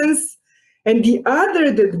violence, and the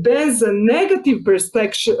other that bans a negative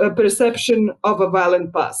perception of a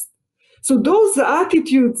violent past. So those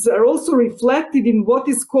attitudes are also reflected in what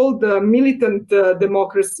is called the militant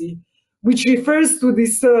democracy, which refers to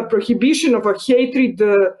this prohibition of a hatred,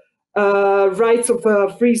 rights of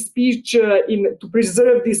free speech to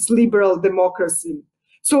preserve this liberal democracy.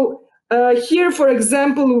 So here, for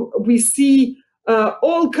example, we see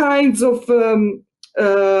all kinds of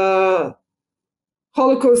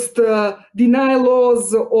Holocaust denial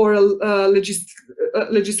laws or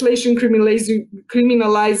legislation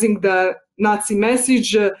criminalizing the Nazi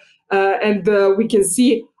message, and we can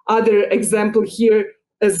see other example here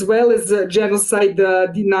as well as genocide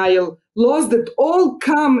denial laws that all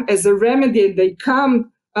come as a remedy, and they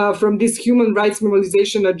come from this human rights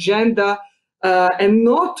memorialization agenda and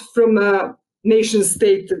not from a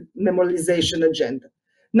nation-state memorialization agenda.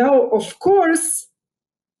 Now, of course,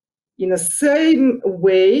 in the same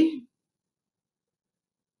way,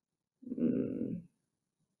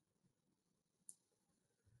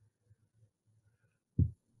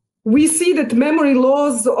 we see that memory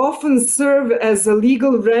laws often serve as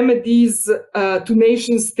legal remedies to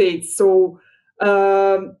nation states. So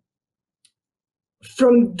from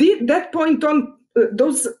that point on,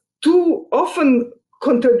 those two often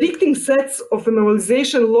contradicting sets of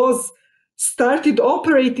memorialization laws started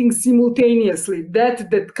operating simultaneously,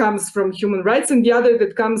 that comes from human rights and the other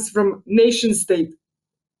that comes from nation state.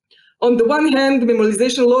 On the one hand,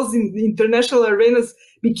 memorialization laws in the international arenas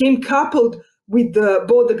became coupled with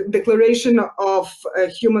both the Declaration of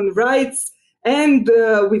Human Rights and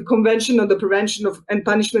with Convention on the Prevention of and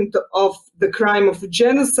Punishment of the Crime of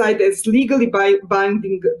Genocide as legally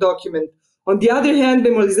binding document. On the other hand,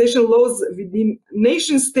 memorialization laws within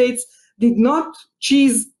nation states did not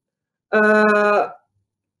cease to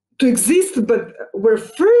exist, but were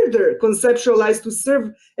further conceptualized to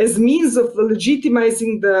serve as means of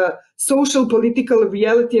legitimizing the social political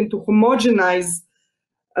reality and to homogenize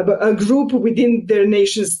a group within their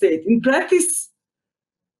nation state. In practice,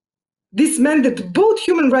 this meant that both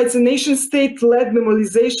human rights and nation state-led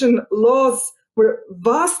memorialization laws were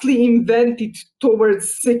vastly invented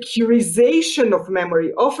towards securization of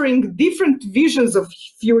memory, offering different visions of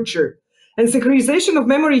future. And securization of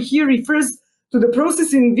memory here refers to the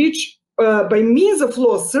process in which, by means of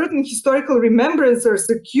law, certain historical remembrances are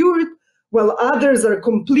secured, while others are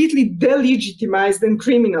completely delegitimized and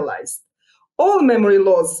criminalized. All memory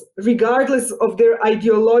laws, regardless of their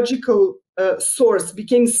ideological source,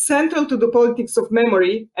 became central to the politics of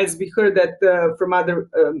memory, as we heard that from other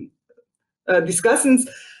discussants,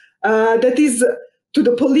 that is, to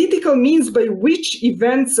the political means by which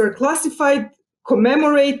events are classified,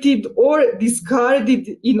 commemorated, or discarded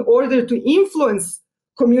in order to influence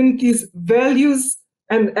communities' values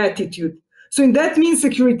and attitude. So in that means,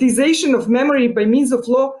 securitization of memory by means of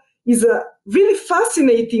law is a really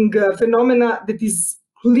fascinating phenomena that is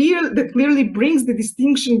clearly brings the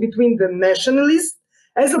distinction between the nationalist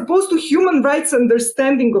as opposed to human rights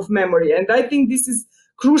understanding of memory. And I think this is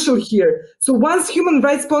crucial here. So once human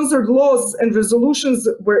rights sponsored laws and resolutions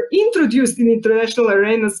were introduced in international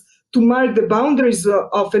arenas to mark the boundaries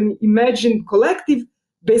of an imagined collective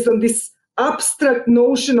based on this abstract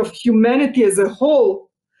notion of humanity as a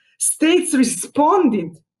whole, states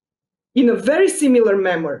responded in a very similar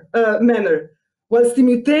manner, while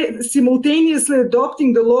simultaneously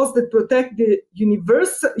adopting the laws that protect the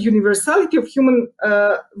universality of human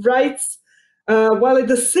rights, while at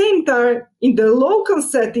the same time, in the local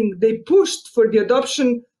setting, they pushed for the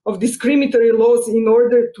adoption of discriminatory laws in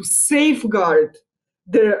order to safeguard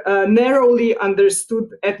their narrowly understood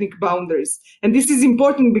ethnic boundaries. And this is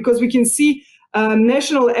important because we can see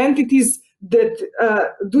national entities that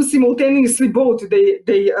do simultaneously both.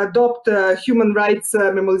 They adopt human rights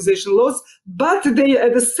memorialization laws, but they,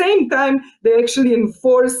 at the same time, they actually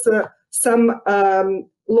enforce some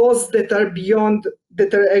laws that are beyond,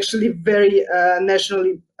 that are actually very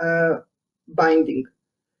nationally binding.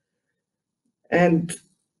 And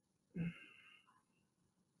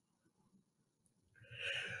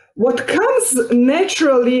what comes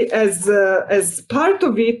naturally as part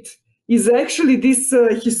of it is actually this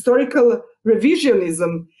historical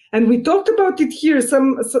revisionism, and we talked about it here.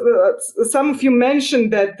 Some of you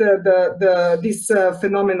mentioned that this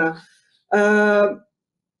phenomena.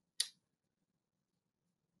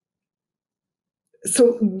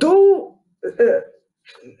 So, though,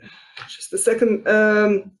 just a second,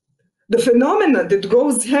 the phenomena that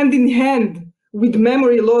goes hand in hand with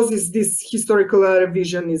memory loss is this historical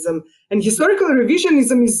revisionism. And historical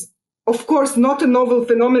revisionism is, of course, not a novel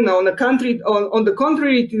phenomenon. On the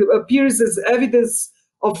contrary, it appears as evidence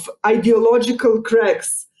of ideological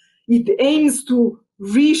cracks. It aims to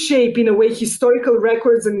reshape, in a way, historical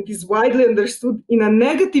records, and it is widely understood in a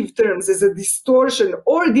negative terms as a distortion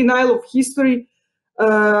or denial of history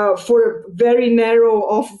for very narrow,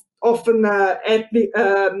 often ethnic,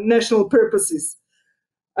 national purposes.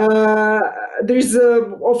 There's,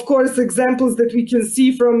 of course, examples that we can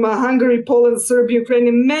see from Hungary, Poland, Serbia, Ukraine,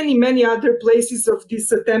 and many, many other places of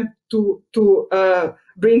this attempt to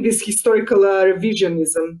bring this historical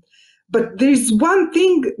revisionism. But there is one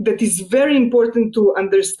thing that is very important to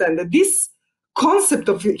understand, that this concept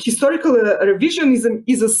of historical revisionism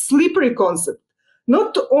is a slippery concept.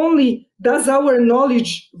 Not only does our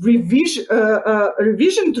knowledge revision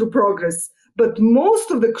through progress, but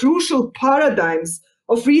most of the crucial paradigms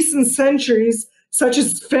of recent centuries, such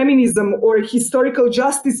as feminism or historical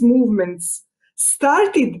justice movements,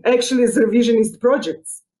 started actually as revisionist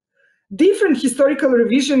projects. Different historical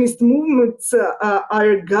revisionist movements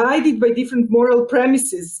are guided by different moral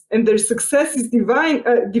premises, and their success is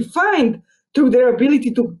defined through their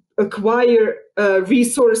ability to acquire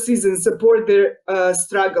resources and support their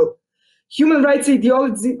struggle. Human rights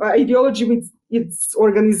ideology with its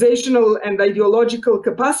organizational and ideological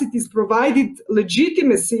capacities provided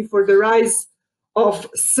legitimacy for the rise of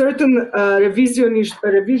certain revisionist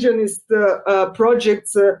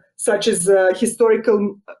projects such as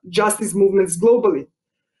historical justice movements globally.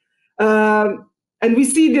 And we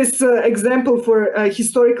see this example for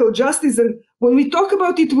historical justice, and when we talk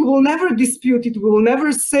about it, we will never dispute it. We will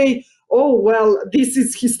never say, oh, well, this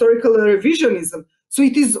is historical revisionism. So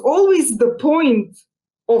it is always the point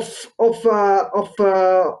of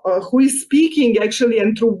who is speaking, actually,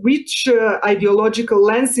 and through which ideological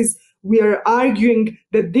lenses we are arguing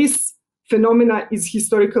that this phenomena is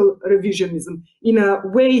historical revisionism. In a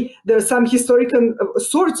way, there are some historical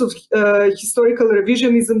sorts of historical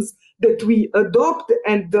revisionisms that we adopt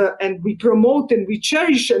and we promote and we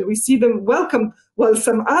cherish and we see them welcome, while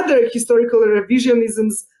some other historical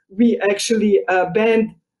revisionisms we actually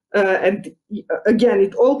ban. And again,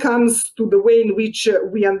 it all comes to the way in which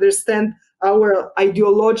we understand our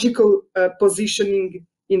ideological positioning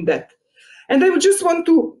in that. And I would just want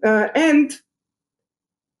to end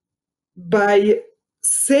by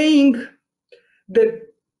saying that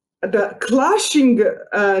the clashing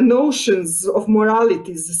notions of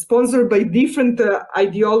moralities sponsored by different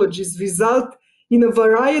ideologies result in a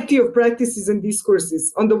variety of practices and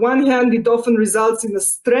discourses. On the one hand, it often results in a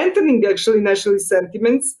strengthening, actually, nationalist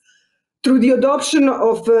sentiments through the adoption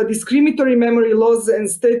of discriminatory memory laws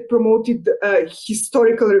and state-promoted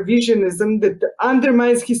historical revisionism that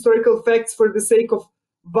undermines historical facts for the sake of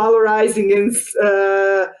valorizing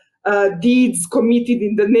deeds committed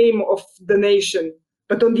in the name of the nation.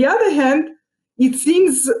 But on the other hand, it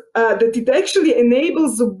seems that it actually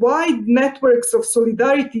enables wide networks of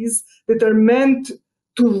solidarities that are meant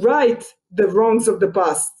to right the wrongs of the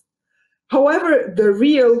past. However, the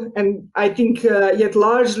real and I think yet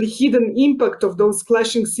largely hidden impact of those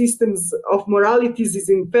clashing systems of moralities is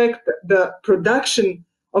in fact the production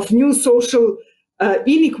of new social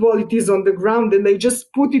inequalities on the ground. And I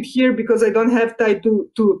just put it here because I don't have time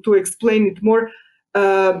to explain it more.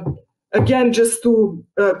 Again, just to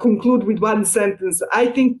conclude with one sentence, I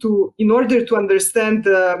think in order to understand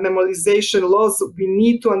memorization laws, we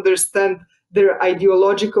need to understand their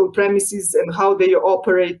ideological premises and how they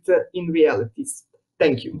operate in realities.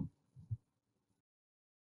 Thank you.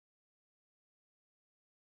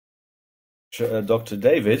 Dr.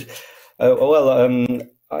 David.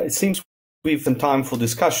 It seems we've some time for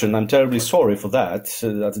discussion. I'm terribly sorry for that,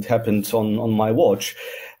 that it happened on my watch.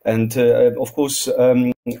 And of course,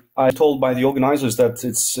 I'm told by the organizers that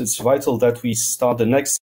it's vital that we start the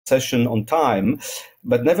next session on time,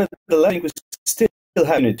 but nevertheless, we still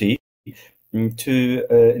have opportunity to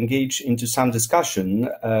engage into some discussion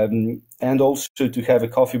and also to have a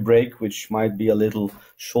coffee break, which might be a little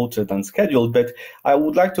shorter than scheduled. But I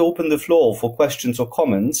would like to open the floor for questions or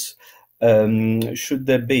comments. Should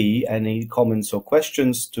there be any comments or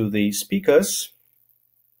questions to the speakers?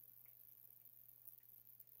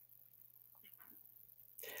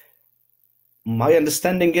 My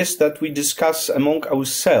understanding is that we discuss among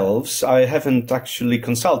ourselves. I haven't actually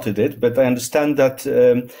consulted it, but I understand that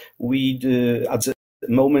we at the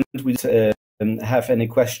moment we have any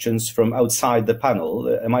questions from outside the panel.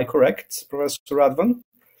 Am I correct, Professor Radwan?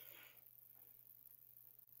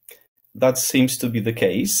 That seems to be the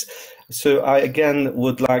case. So I again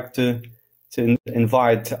would like to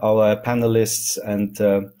invite our panelists and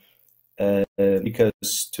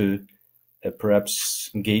because to perhaps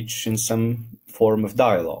engage in some form of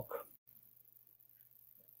dialogue.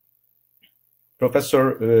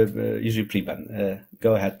 Professor Jiří Přibáň,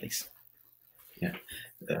 go ahead, please. Yeah,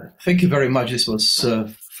 thank you very much. This was a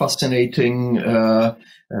fascinating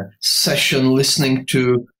session, listening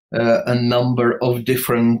to a number of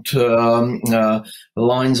different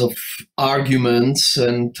lines of arguments,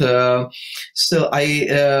 and still, I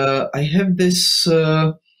have this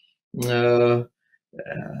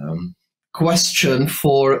question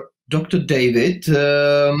for Dr. David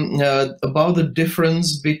about the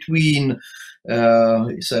difference between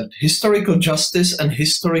you said historical justice and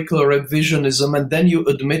historical revisionism, and then you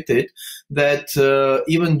admitted that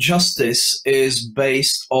even justice is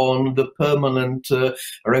based on the permanent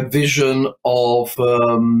revision of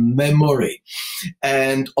memory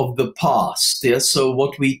and of the past. Yes, so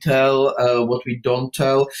what we tell, what we don't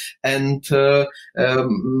tell, and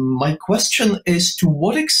my question is: to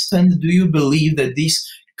what extent do you believe that these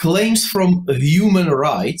claims from human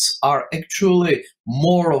rights are actually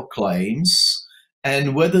moral claims,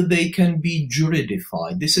 and whether they can be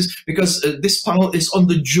juridified? This is because this panel is on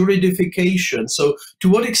the juridification. So to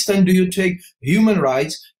what extent do you take human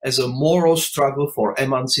rights as a moral struggle for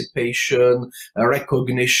emancipation,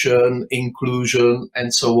 recognition, inclusion,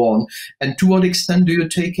 and so on? And to what extent do you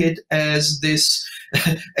take it as this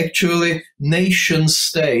actually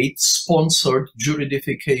nation-state sponsored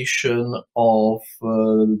juridification of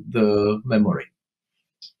the memory?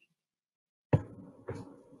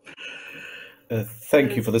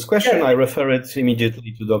 Thank you for this question. I refer it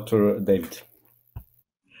immediately to Dr. David.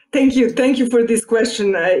 Thank you for this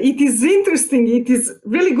question. It is interesting. It is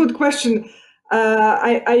really good question.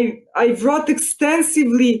 I wrote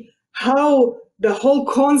extensively how the whole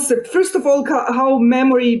concept, first of all, how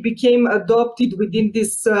memory became adopted within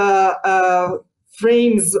this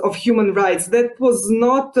frames of human rights. That was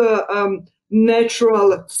not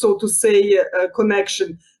natural, so to say,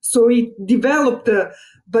 connection. So it developed,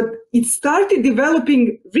 but it started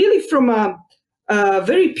developing really from a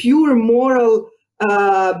very pure moral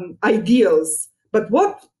ideals. But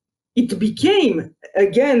what it became,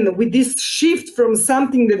 again, with this shift from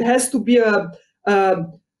something that has to be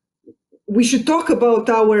we should talk about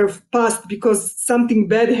our past because something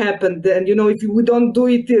bad happened, and if we don't do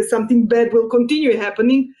it, something bad will continue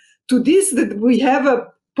happening, to this, that we have a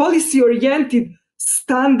policy-oriented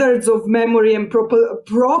standards of memory and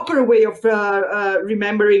proper way of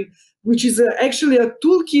remembering, which is actually a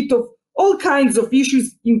toolkit of all kinds of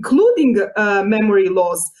issues, including memory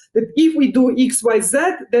laws, that if we do X, Y, Z,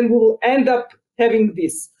 then we will end up having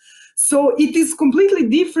this. So it is completely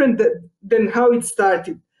different than how it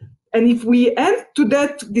started. And if we add to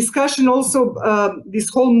that discussion also this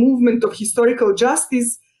whole movement of historical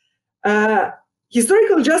justice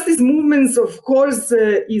movements, of course,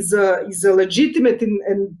 is a legitimate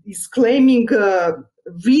and is claiming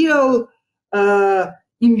real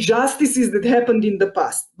injustices that happened in the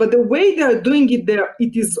past. But the way they are doing it there,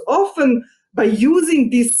 it is often by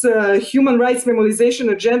using this human rights memorization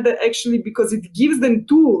agenda, actually, because it gives them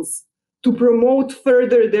tools to promote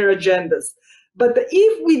further their agendas. But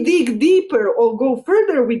if we dig deeper or go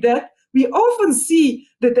further with that, we often see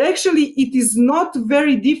that actually it is not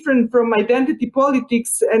very different from identity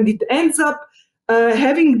politics, and it ends up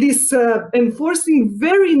having this enforcing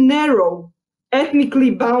very narrow,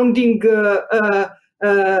 ethnically bounding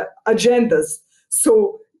agendas.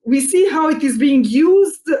 So we see how it is being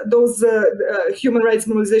used, those human rights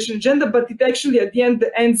mobilization agenda, but it actually at the end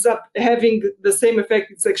ends up having the same effect.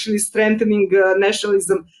 It's actually strengthening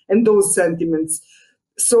nationalism and those sentiments.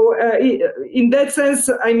 So in that sense,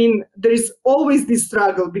 I mean, there is always this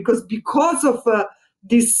struggle because of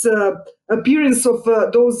this appearance of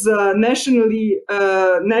those national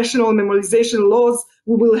memorization laws,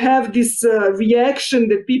 we will have this reaction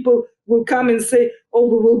that people will come and say, oh,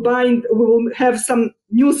 we will have some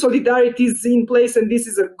new solidarities in place, and this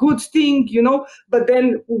is a good thing, but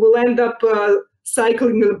then we will end up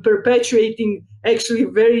cycling and perpetuating actually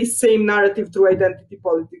very same narrative through identity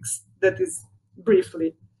politics. That is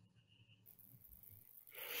briefly.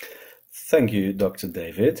 Thank you, Dr.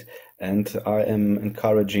 David. And I am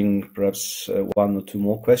encouraging perhaps one or two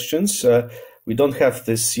more questions. We don't have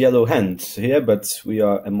this yellow hand here, but we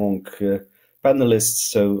are among panelists,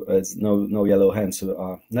 so no yellow hands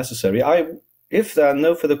are necessary. If there are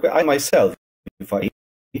no further questions, I myself, if I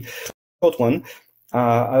got one,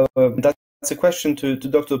 that's a question to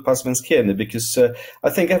Dr. Pasvenskienė, because I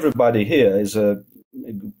think everybody here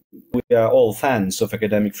we are all fans of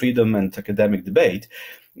academic freedom and academic debate.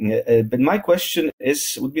 But my question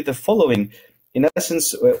would be the following: in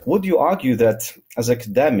essence, would you argue that as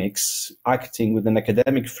academics acting with an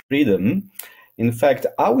academic freedom, in fact,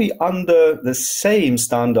 are we under the same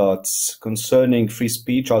standards concerning free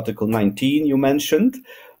speech, Article 19 you mentioned,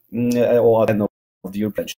 or of the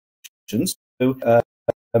European Convention,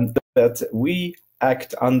 that we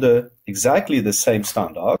act under exactly the same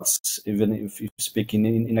standards, even if you speak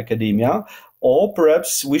in academia, or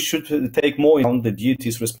perhaps we should take more on the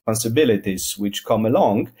duties, responsibilities which come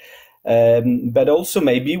along, but also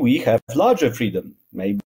maybe we have larger freedom.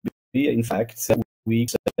 Maybe, in fact, we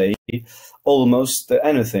say almost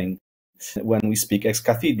anything when we speak ex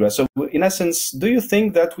cathedra. So, in essence, do you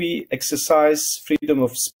think that we exercise freedom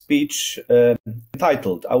of speech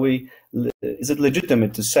entitled? Is it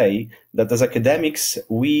legitimate to say that as academics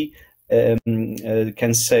we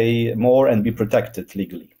can say more and be protected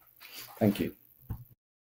legally? Thank you.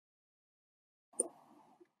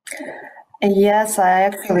 Yes, I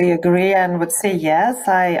actually agree and would say yes.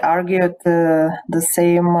 I argued the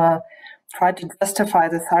same, tried to justify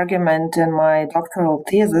this argument in my doctoral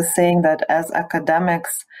thesis, saying that as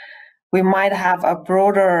academics, we might have a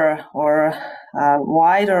broader or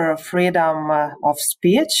wider freedom of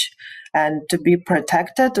speech and to be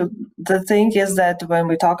protected. The thing is that when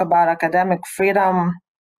we talk about academic freedom,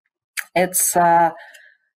 it's a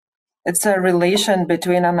relation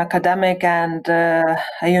between an academic and a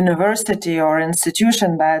university or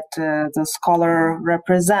institution that the scholar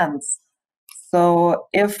represents. So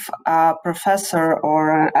if a professor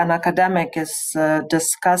or an academic is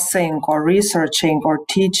discussing or researching or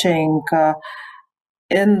teaching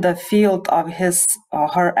in the field of his or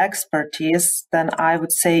her expertise, then I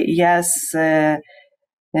would say yes,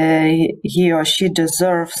 he or she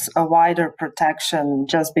deserves a wider protection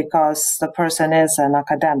just because the person is an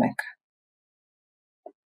academic.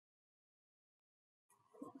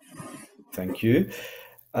 Thank you.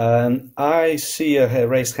 I see a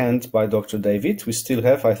raised hand by Dr. David. We still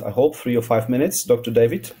have, I hope, 3 or 5 minutes. Dr.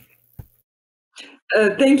 David.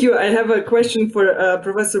 Thank you. I have a question for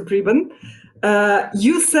Professor Přibáň.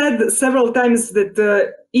 You said several times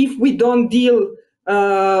that if we don't deal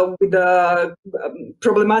with the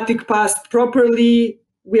problematic past properly,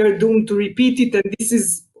 we are doomed to repeat it. And this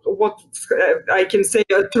is what I can say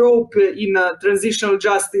a trope in transitional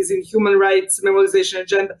justice, in human rights, memorialization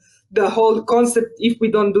agenda. The whole concept, if we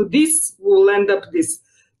don't do this, we'll end up this.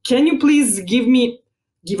 Can you please give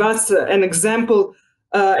us an example?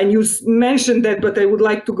 And you mentioned that, but I would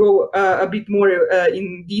like to go a bit more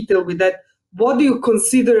in detail with that. What do you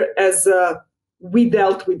consider as we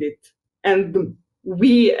dealt with it? And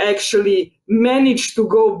we actually managed to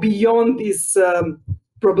go beyond this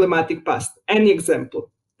problematic past. Any example?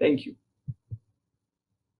 Thank you.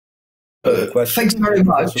 Thanks very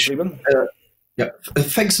much. Yeah,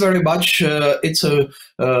 thanks very much. It's a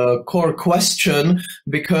core question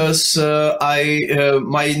because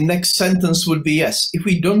my next sentence would be yes. If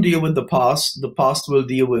we don't deal with the past will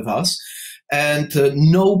deal with us, and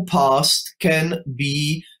no past can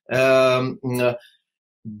be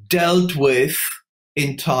dealt with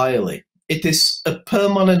entirely. It is a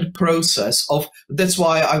permanent process of. That's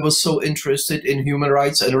why I was so interested in human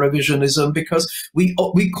rights and revisionism, because we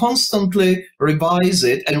constantly revise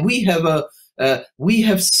it, and we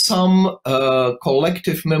have some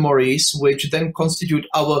collective memories which then constitute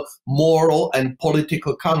our moral and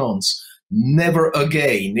political canons. Never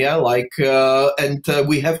again, yeah, and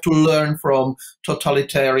we have to learn from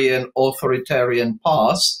totalitarian, authoritarian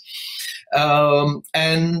past. But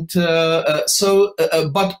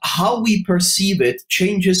how we perceive it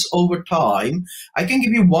changes over time. I can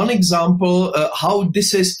give you one example how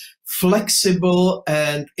this is flexible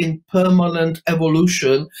and in permanent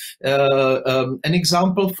evolution. An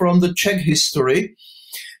example from the Czech history,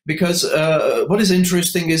 because what is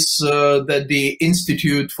interesting is that the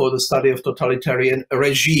Institute for the Study of Totalitarian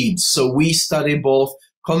Regimes, so we study both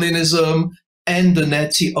communism and the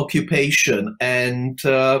Nazi occupation, and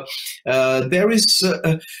there is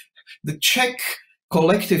the Czech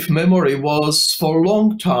collective memory was for a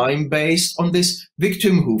long time based on this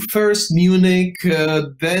victimhood. First Munich,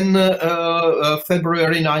 then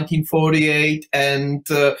February 1948, and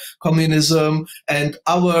communism, and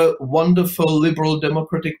our wonderful liberal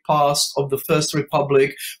democratic past of the First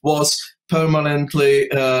Republic was permanently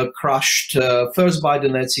crushed, first by the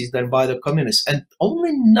Nazis, then by the communists. And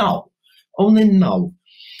only now,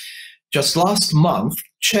 just last month,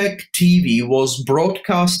 Czech TV was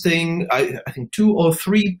broadcasting, I think, 2 or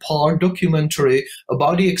 3 part documentary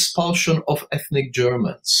about the expulsion of ethnic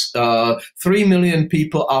Germans, 3 million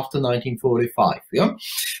people after 1945, yeah,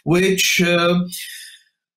 which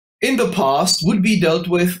in the past would be dealt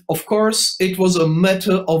with. Of course, it was a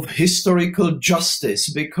matter of historical justice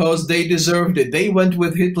because they deserved it. They went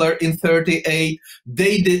with Hitler in 1938.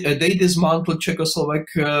 They dismantled Czechoslovak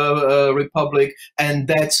Republic, and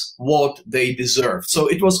that's what they deserved. So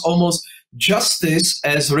it was almost justice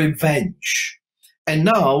as revenge. And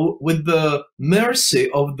now, with the mercy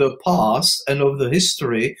of the past and of the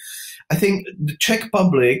history, I think the Czech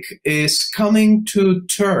public is coming to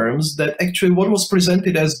terms that actually what was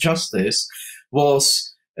presented as justice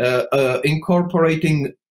was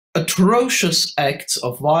incorporating atrocious acts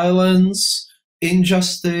of violence,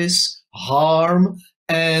 injustice, harm,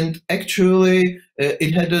 and actually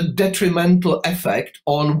it had a detrimental effect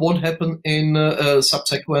on what happened in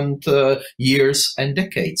subsequent years and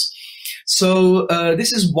decades. So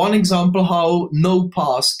this is one example how no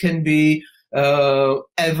past can be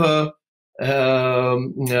ever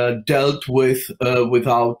dealt with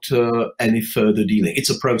without any further dealing. It's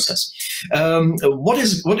a process. What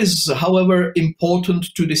is, however,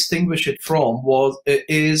 important to distinguish it from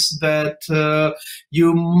is that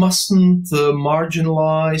you mustn't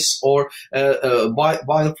marginalize or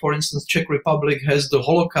while, for instance, Czech Republic has the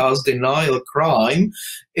Holocaust denial crime,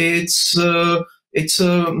 it's a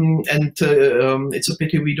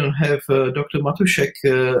pity we don't have Dr. Matuschek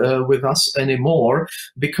with us anymore,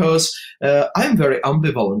 because I'm very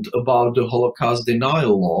ambivalent about the Holocaust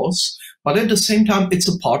denial laws, but at the same time, it's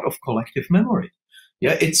a part of collective memory.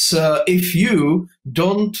 Yeah, it's if you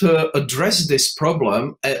don't address this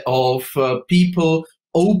problem of people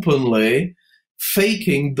openly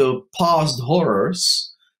faking the past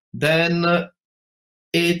horrors, then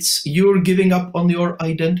you're giving up on your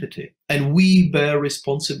identity. And we bear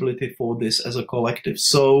responsibility for this as a collective.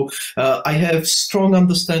 So I have strong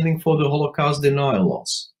understanding for the Holocaust denial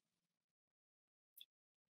laws.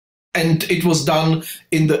 And it was done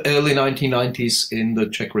in the early 1990s in the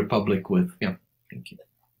Czech Republic with, yeah, thank you.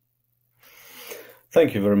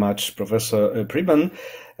 Thank you very much, Professor Přibáň.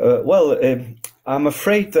 I'm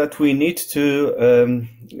afraid that we need to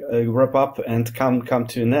wrap up and come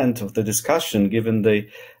to an end of the discussion, given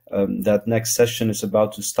that next session is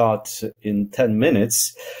about to start in 10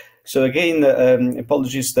 minutes. So again,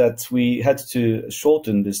 apologies that we had to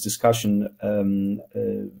shorten this discussion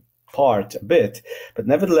part a bit, but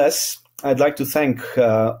nevertheless, I'd like to thank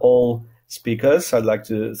all speakers. I'd like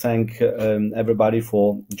to thank everybody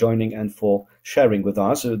for joining and for sharing with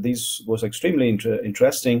us. This was extremely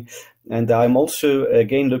interesting, and I'm also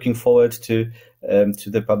again looking forward to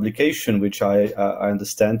the publication, which I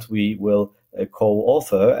understand we will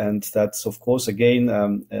co-author, and that's of course again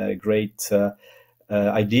a great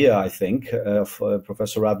idea, I think, of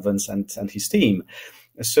Professor Radwan's and his team.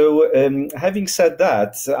 So having said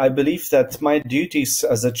that, I believe that my duties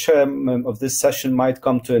as a chairman of this session might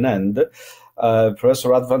come to an end. Professor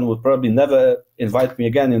Radwan would probably never invite me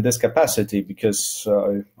again in this capacity because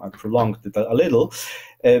I prolonged it a little.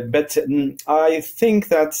 But I think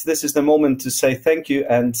that this is the moment to say thank you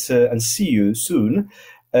and see you soon.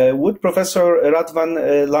 Would Professor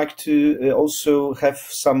Radwan like to also have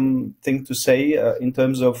something to say in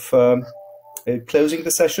terms of closing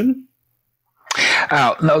the session?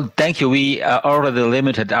 No, thank you. We already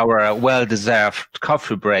limited our well-deserved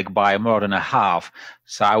coffee break by more than a half.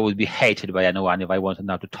 So I would be hated by anyone if I wanted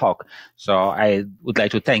now to talk. So I would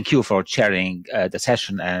like to thank you for chairing the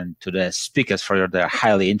session, and to the speakers for their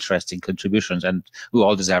highly interesting contributions. And we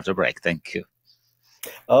all deserve a break. Thank you.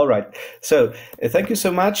 All right. So thank you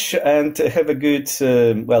so much, and have a good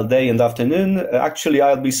day and afternoon. Actually,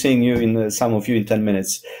 I'll be seeing you some of you in 10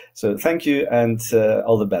 minutes. So thank you, and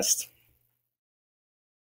all the best.